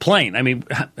plain. I mean,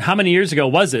 how many years ago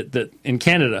was it that in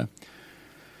Canada,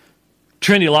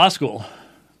 Trinity Law School,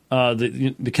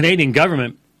 the Canadian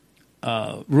government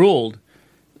ruled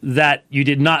that you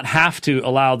did not have to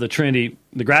allow the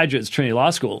graduates of Trinity Law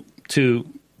School to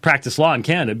practice law in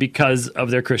Canada because of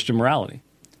their Christian morality.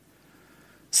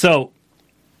 So,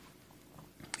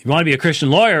 if you want to be a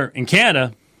Christian lawyer in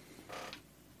Canada,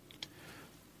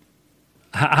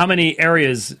 how many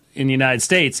areas in the United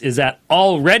States is that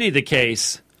already the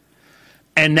case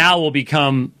and now will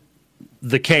become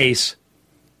the case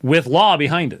with law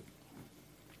behind it?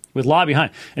 With law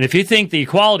behind. And if you think the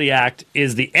Equality Act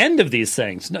is the end of these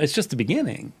things, no, it's just the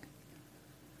beginning.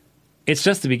 It's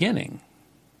just the beginning.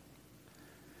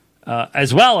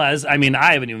 As well as, I mean,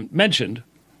 I haven't even mentioned,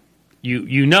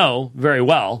 you know very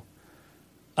well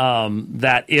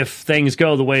that if things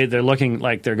go the way they're looking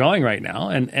like they're going right now,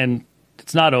 and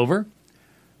it's not over,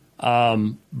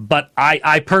 but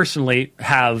I personally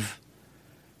have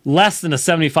less than a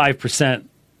 75%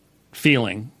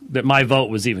 feeling that my vote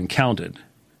was even counted.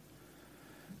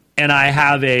 And I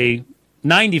have a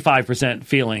 95%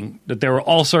 feeling that there were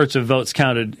all sorts of votes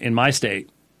counted in my state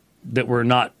that were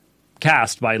not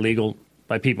cast by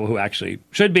people who actually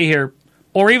should be here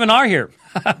or even are here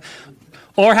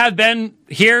or have been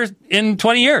here in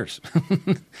 20 years.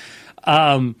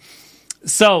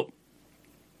 So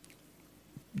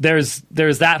there's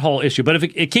that whole issue. But if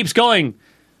it keeps going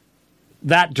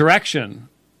that direction,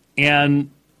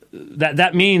 and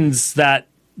that means that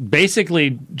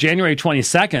basically January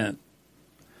 22nd,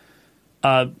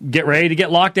 get ready to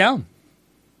get locked down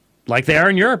like they are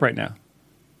in Europe right now.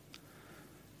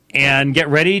 And get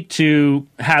ready to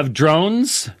have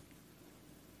drones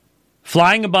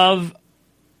flying above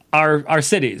our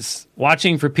cities,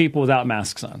 watching for people without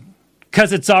masks on.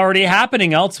 Because it's already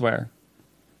happening elsewhere.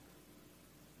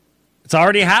 It's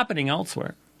already happening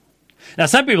elsewhere. Now,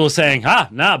 some people are saying,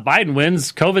 Biden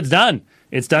wins, COVID's done.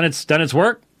 It's done its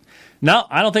work. No,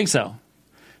 I don't think so.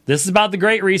 This is about the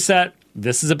Great Reset.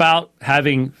 This is about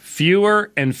having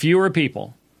fewer and fewer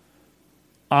people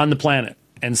on the planet.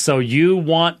 And so you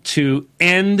want to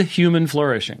end human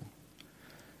flourishing.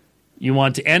 You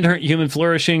want to end human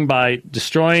flourishing by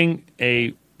destroying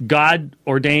a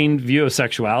God-ordained view of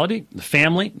sexuality, the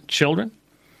family, children.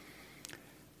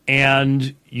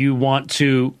 And you want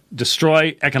to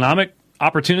destroy economic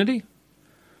opportunity.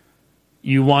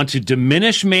 You want to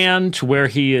diminish man to where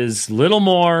he is little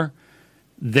more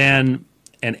than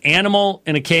an animal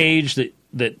in a cage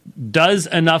that does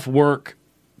enough work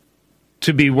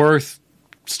to be worth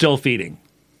still feeding.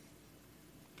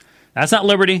 That's not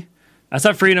liberty. That's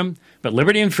not freedom. But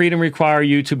liberty and freedom require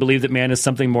you to believe that man is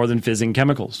something more than fizzing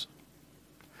chemicals.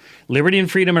 Liberty and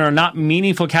freedom are not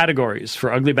meaningful categories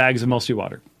for ugly bags of mostly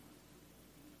water.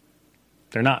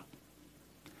 They're not.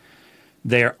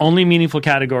 They are only meaningful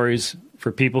categories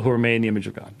for people who are made in the image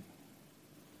of God.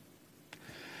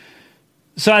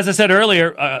 So as I said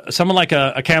earlier, someone like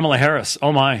a Kamala Harris,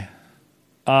 oh my,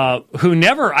 who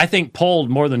never, I think, polled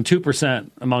more than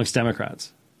 2% amongst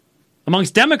Democrats.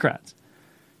 Amongst Democrats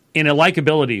in a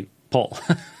likability poll.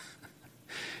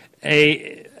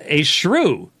 a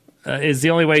shrew is the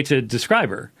only way to describe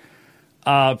her.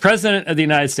 President of the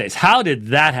United States. How did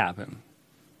that happen?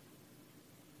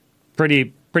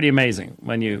 Pretty amazing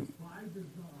when you...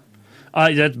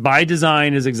 that by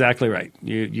design is exactly right.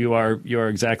 You are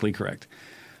exactly correct.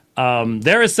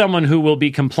 There is someone who will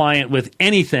be compliant with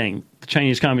anything the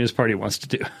Chinese Communist Party wants to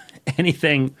do,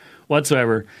 anything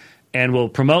whatsoever, and will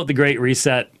promote the Great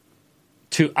Reset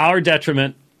to our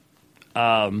detriment.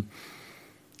 And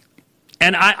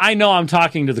I know I'm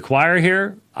talking to the choir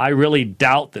here. I really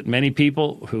doubt that many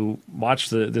people who watch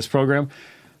this program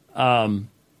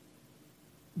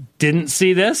didn't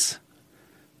see this.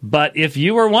 But if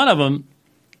you were one of them,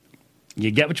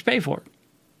 you get what you pay for.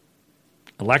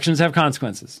 Elections have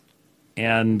consequences.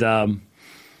 And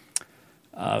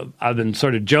I've been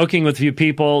sort of joking with a few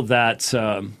people that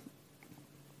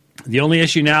the only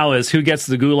issue now is who gets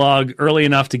the gulag early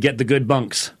enough to get the good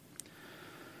bunks.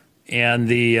 And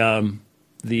the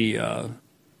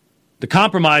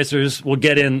compromisers will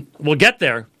get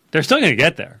there. They're still going to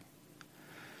get there.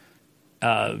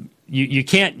 You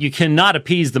cannot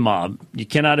appease the mob. You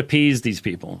cannot appease these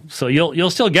people. So you'll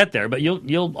still get there, but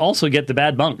you'll also get the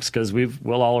bad bunks because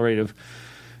we'll already have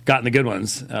gotten the good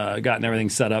ones, gotten everything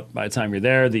set up by the time you're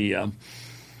there. The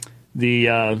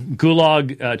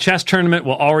Gulag chess tournament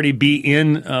will already be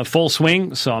in full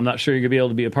swing, so I'm not sure you're gonna be able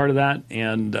to be a part of that.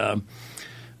 And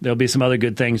there'll be some other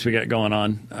good things we got going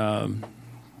on.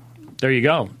 There you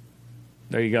go.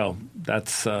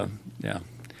 That's yeah.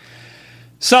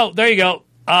 So there you go.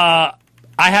 I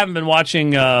haven't been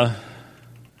watching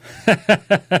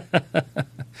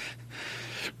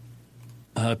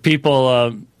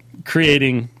people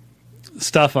creating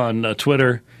stuff on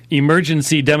Twitter,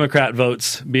 emergency Democrat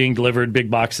votes being delivered,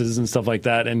 big boxes and stuff like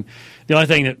that. And the only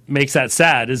thing that makes that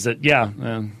sad is that,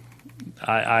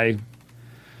 I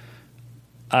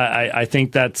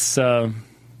think that's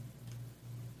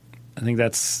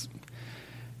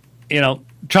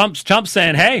Trump's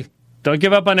saying, hey, don't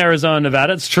give up on Arizona and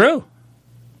Nevada. It's true.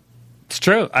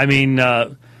 I mean,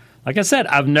 like I said,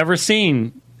 I've never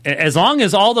seen, as long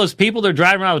as all those people that are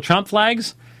driving around with Trump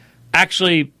flags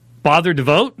actually bothered to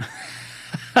vote.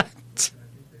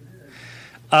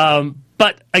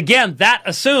 But again, that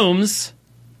assumes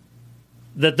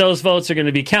that those votes are going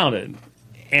to be counted.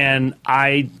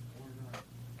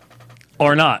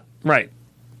 Or not. Right.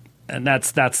 And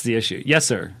that's the issue. Yes,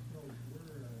 sir.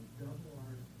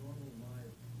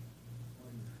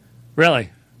 Really?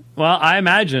 Well, I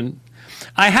imagine.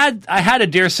 I had a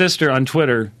dear sister on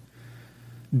Twitter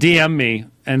DM me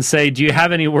and say, do you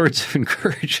have any words of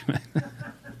encouragement?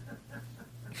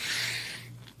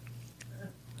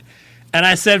 And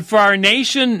I said, for our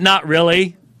nation, not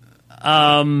really.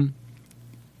 I'll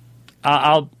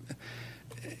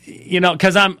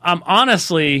because I'm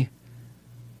honestly,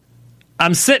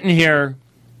 I'm sitting here.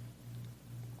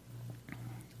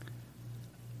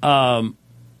 I'm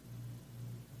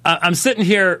sitting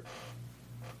here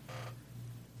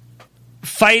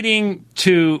fighting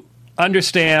to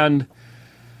understand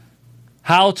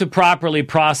how to properly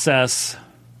process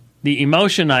the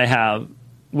emotion I have,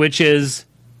 which is,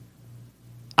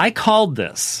 I called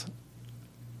this.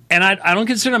 And I don't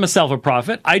consider myself a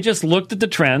prophet. I just looked at the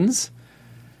trends,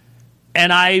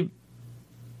 and I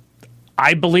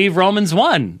believe Romans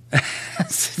 1.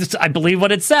 I believe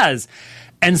what it says.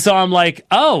 And so I'm like,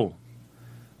 oh,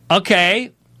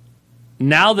 okay,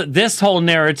 now that this whole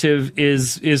narrative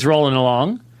is rolling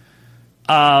along,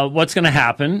 what's going to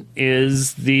happen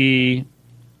is the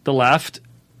left,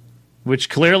 which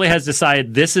clearly has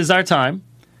decided this is our time,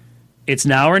 it's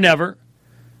now or never.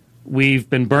 We've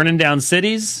been burning down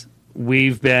cities.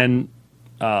 We've been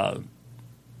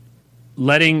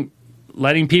letting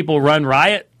people run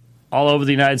riot all over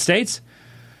the United States.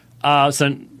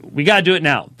 So we got to do it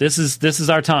now. This is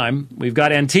our time. We've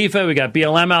got Antifa. We got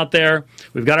BLM out there.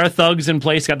 We've got our thugs in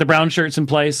place. Got the brown shirts in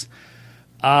place.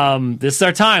 This is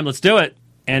our time. Let's do it.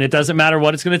 And it doesn't matter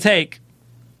what it's going to take.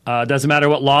 It doesn't matter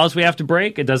what laws we have to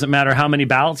break. It doesn't matter how many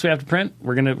ballots we have to print.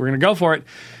 We're gonna go for it.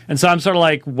 And so I'm sort of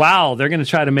like, wow, they're going to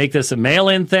try to make this a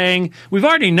mail-in thing. We've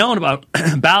already known about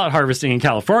ballot harvesting in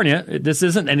California. This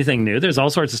isn't anything new. There's all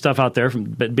sorts of stuff out there from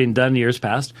being done in years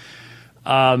past.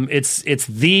 It's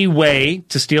the way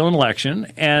to steal an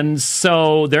election, and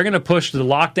so they're going to push the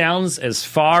lockdowns as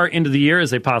far into the year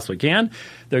as they possibly can.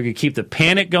 They're going to keep the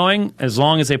panic going as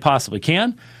long as they possibly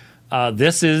can.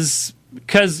 This is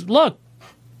because, look,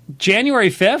 January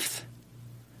 5th,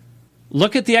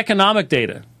 look at the economic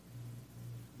data.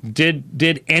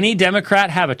 Did any Democrat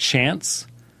have a chance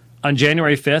on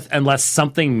January 5th unless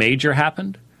something major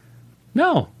happened?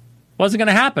 No, wasn't going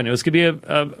to happen. It was going to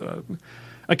be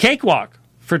a cakewalk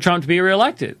for Trump to be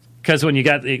reelected, because when you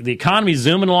got the economy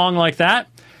zooming along like that,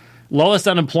 lowest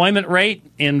unemployment rate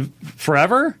in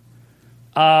forever,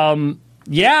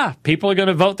 yeah, people are going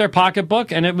to vote their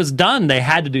pocketbook, and it was done. They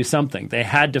had to do something. They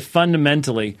had to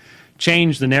fundamentally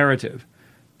change the narrative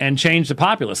and change the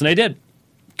populace, and they did.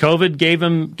 COVID gave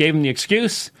them the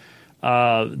excuse.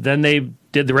 Then they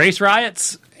did the race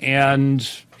riots, and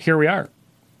here we are.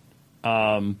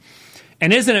 And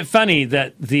isn't it funny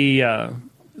that the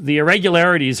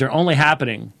irregularities are only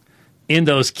happening in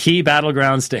those key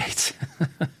battleground states?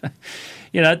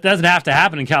 It doesn't have to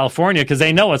happen in California because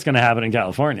they know what's going to happen in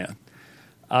California.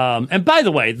 And by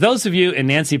the way, those of you in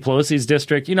Nancy Pelosi's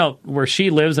district, where she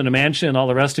lives in a mansion and all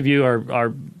the rest of you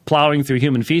are plowing through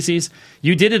human feces,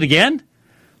 you did it again?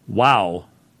 Wow.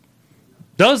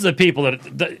 Those are the people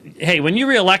hey, when you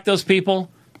reelect those people,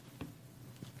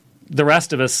 the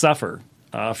rest of us suffer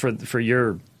for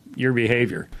your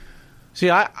behavior. See,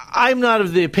 I'm not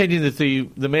of the opinion that the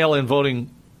mail-in voting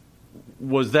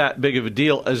was that big of a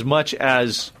deal, as much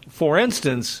as, for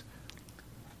instance,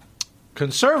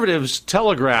 conservatives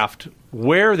telegraphed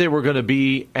where they were going to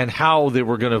be and how they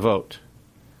were going to vote.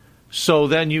 So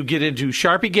then you get into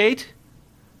Sharpiegate.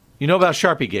 You know about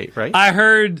Sharpiegate, right? I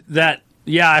heard that.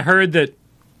 Yeah, I heard that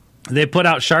they put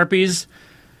out Sharpies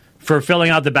for filling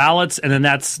out the ballots, and then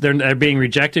they're being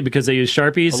rejected because they use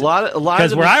Sharpies. A lot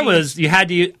because where I was, you had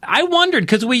to use, I wondered,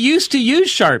 because we used to use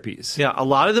Sharpies. Yeah, a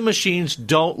lot of the machines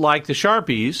don't like the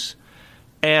Sharpies,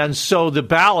 and so the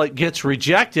ballot gets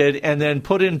rejected and then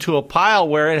put into a pile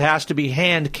where it has to be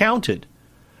hand counted.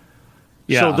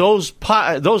 Yeah. So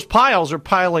those piles are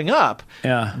piling up.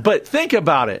 Yeah. But think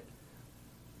about it.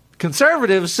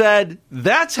 Conservatives said,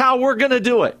 that's how we're going to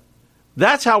do it.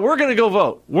 That's how we're going to go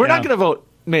vote. We're not going to vote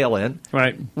mail-in.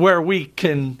 Right. Where we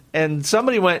can, and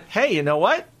somebody went, hey, you know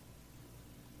what?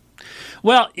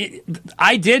 Well,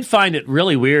 I did find it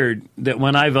really weird that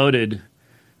when I voted,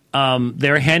 they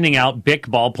were handing out Bic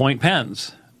ballpoint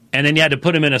pens. And then you had to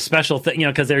put them in a special thing,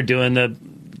 because they're doing the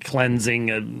cleansing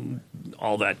and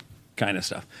all that kind of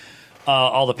stuff,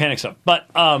 all the panic stuff. But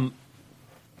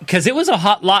because it was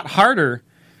a lot harder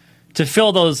to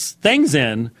fill those things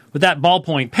in with that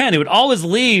ballpoint pen. It would always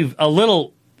leave a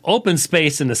little open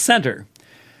space in the center.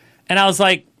 And I was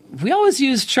like, we always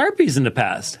used Sharpies in the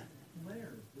past.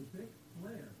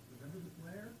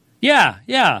 Yeah.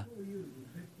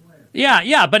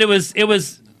 But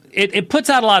it puts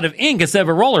out a lot of ink instead of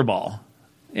a roller ball.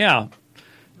 Yeah.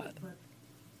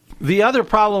 The other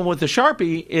problem with the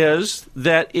Sharpie is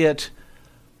that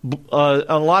on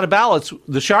a lot of ballots,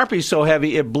 the Sharpie's so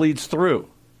heavy it bleeds through.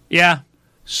 Yeah.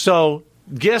 So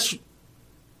guess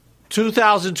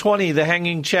 2020, the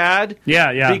hanging Chad,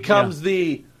 becomes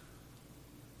the...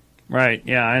 Right,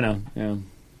 yeah, I know, yeah.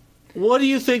 What do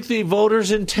you think the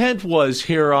voters' intent was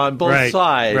here on both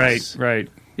sides? Right.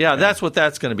 Yeah, that's what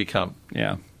that's going to become.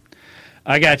 Yeah.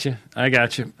 I got you. I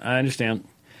understand.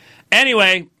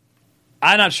 Anyway,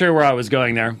 I'm not sure where I was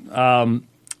going there.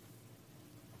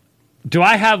 Do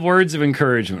I have words of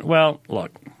encouragement? Well,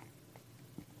 look.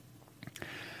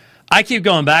 I keep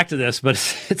going back to this, but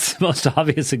it's the most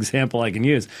obvious example I can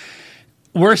use.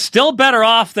 We're still better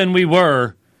off than we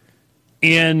were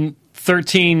in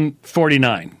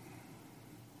 1349.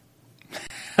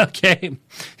 Okay?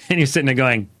 And you're sitting there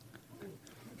going,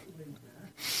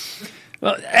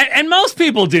 well, and most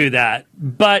people do that,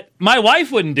 but my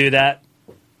wife wouldn't do that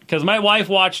because my wife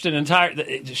watched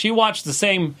she watched the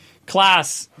same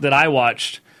class that I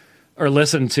watched or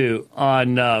listened to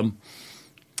on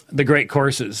the Great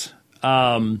Courses,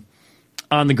 on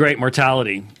the Great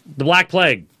Mortality, the Black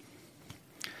Plague.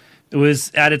 It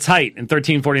was at its height in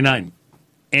 1349,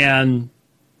 and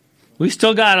we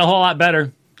still got a whole lot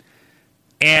better.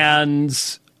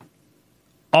 And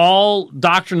all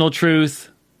doctrinal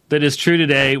truth that is true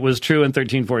today was true in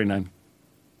 1349.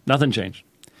 Nothing changed.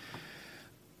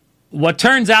 What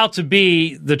turns out to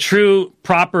be the true,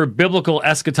 proper biblical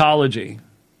eschatology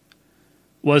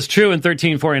was true in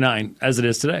 1349 as it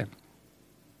is today.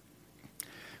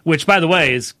 Which, by the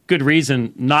way, is good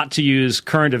reason not to use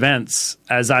current events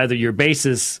as either your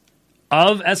basis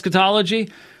of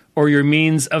eschatology or your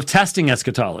means of testing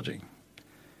eschatology.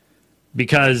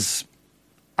 Because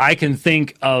I can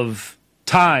think of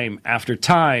time after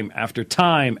time after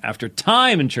time after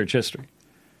time in church history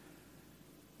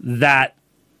that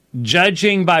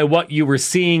judging by what you were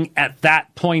seeing at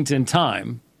that point in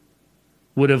time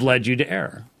would have led you to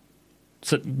error.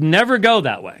 So never go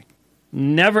that way.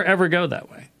 Never, ever go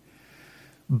that way.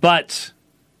 But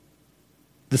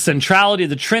the centrality of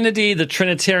the Trinity, the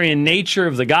Trinitarian nature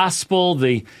of the gospel,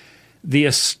 the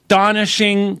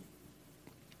astonishing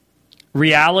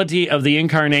reality of the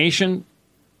incarnation,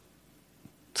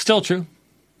 still true.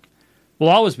 Will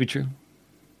always be true.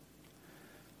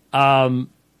 And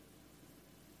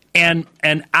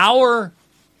our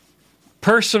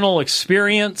personal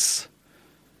experience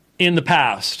in the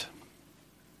past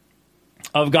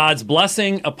of God's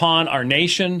blessing upon our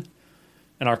nation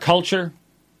and our culture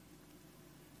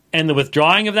and the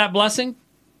withdrawing of that blessing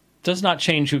does not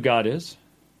change who God is.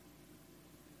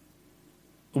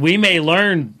 We may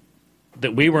learn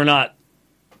that we were not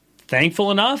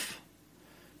thankful enough.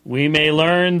 We may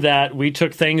learn that we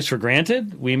took things for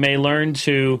granted. We may learn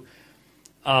to...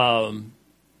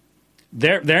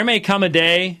 There may come a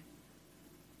day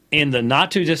in the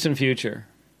not-too-distant future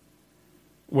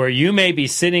where you may be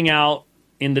sitting out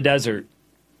in the desert,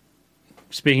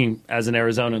 speaking as an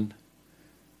Arizonan,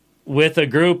 with a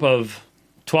group of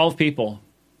 12 people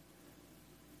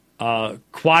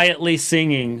quietly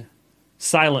singing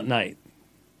Silent Night.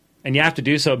 And you have to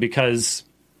do so because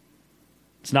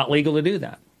it's not legal to do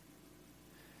that.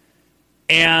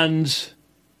 And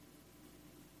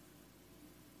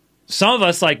some of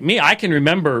us, like me, I can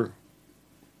remember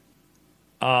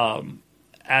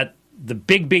at the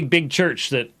big church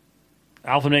that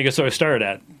Alpha and Omega sort of started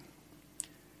at,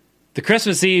 the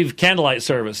Christmas Eve candlelight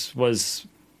service was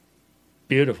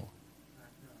beautiful.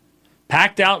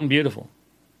 Packed out and beautiful.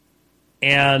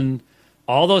 And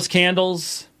all those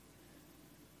candles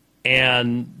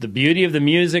and the beauty of the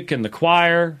music and the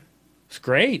choir was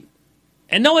great.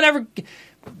 And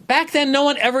back then, no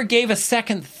one ever gave a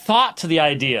second thought to the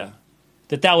idea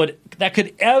that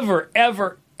could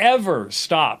ever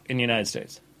stop in the United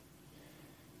States.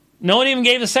 No one even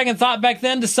gave a second thought back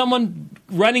then to someone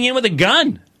running in with a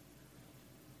gun.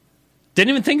 Didn't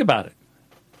even think about it.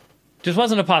 Just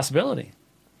wasn't a possibility.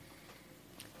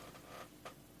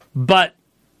 But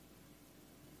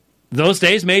those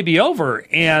days may be over,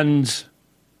 and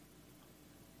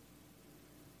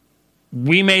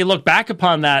we may look back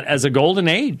upon that as a golden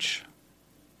age.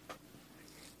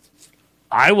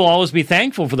 I will always be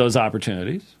thankful for those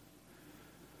opportunities.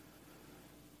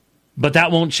 But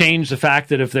that won't change the fact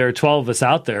that if there are 12 of us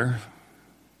out there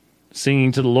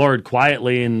singing to the Lord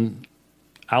quietly and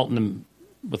out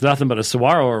with nothing but a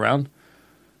saguaro around,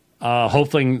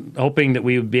 hoping that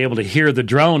we would be able to hear the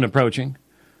drone approaching,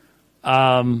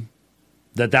 that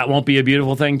won't be a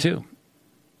beautiful thing too.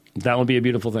 That won't be a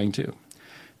beautiful thing too.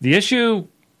 The issue,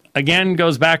 again,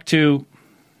 goes back to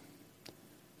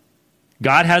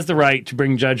God has the right to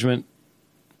bring judgment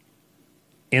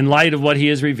in light of what he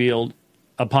has revealed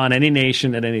upon any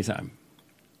nation at any time.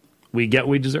 We get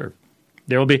what we deserve.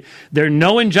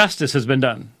 No injustice has been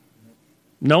done.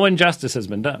 No injustice has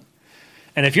been done.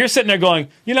 And if you're sitting there going,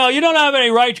 you don't have any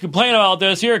right to complain about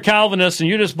this, you're a Calvinist and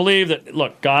you just believe that,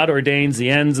 look, God ordains the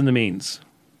ends and the means.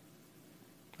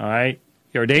 All right?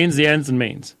 He ordains the ends and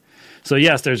means. So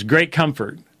yes, there's great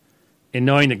comfort in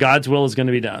knowing that God's will is going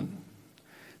to be done.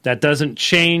 That doesn't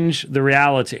change the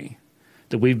reality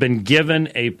that we've been given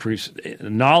a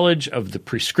knowledge of the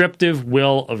prescriptive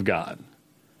will of God.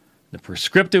 The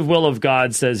prescriptive will of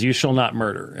God says you shall not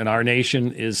murder, and our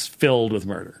nation is filled with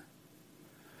murder.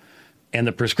 And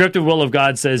the prescriptive will of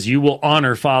God says you will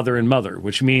honor father and mother,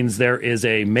 which means there is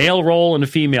a male role and a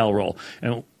female role.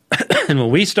 And when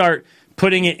we start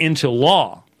putting it into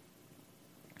law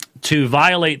to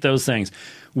violate those things,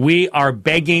 we are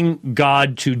begging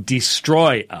God to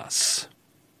destroy us.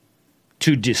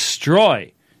 To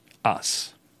destroy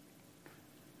us.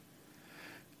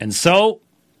 And so,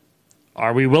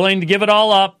 are we willing to give it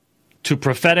all up to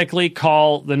prophetically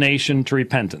call the nation to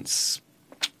repentance?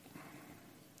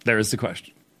 There's the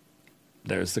question.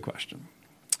 There's the question.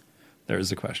 There's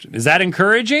the question. Is that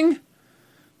encouraging?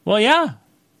 Well, yeah.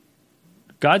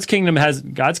 God's kingdom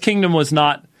was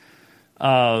not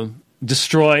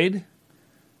destroyed.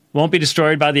 Won't be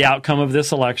destroyed by the outcome of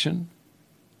this election.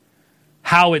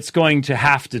 How it's going to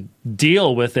have to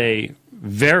deal with a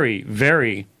very,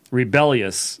 very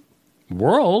rebellious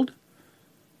world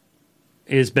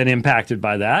has been impacted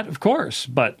by that, of course.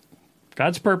 But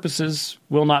God's purposes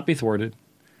will not be thwarted.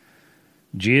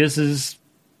 Jesus'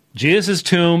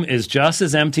 tomb is just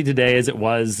as empty today as it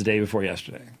was the day before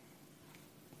yesterday.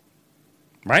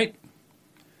 Right?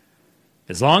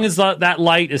 As long as that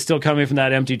light is still coming from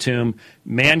that empty tomb,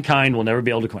 mankind will never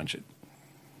be able to quench it.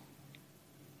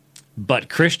 But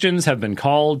Christians have been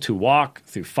called to walk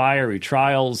through fiery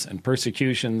trials and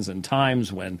persecutions and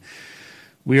times when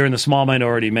we are in the small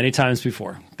minority many times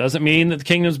before. Doesn't mean that the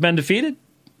kingdom's been defeated.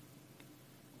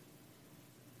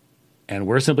 And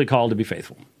we're simply called to be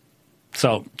faithful.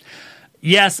 So,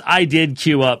 yes, I did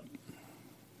queue up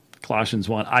Colossians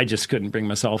 1. I just couldn't bring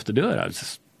myself to do it.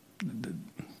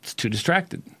 It's too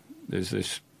distracted.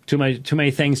 There's too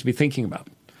many things to be thinking about.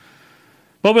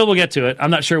 But we'll get to it. I'm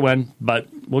not sure when, but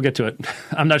we'll get to it.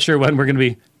 I'm not sure when we're going to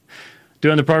be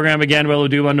doing the program again. We'll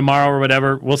do one tomorrow or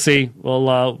whatever. We'll see. We'll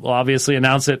obviously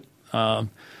announce it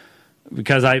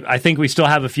because I think we still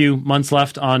have a few months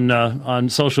left on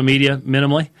social media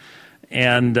minimally.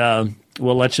 And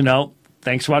we'll let you know.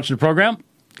 Thanks for watching the program.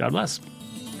 God bless.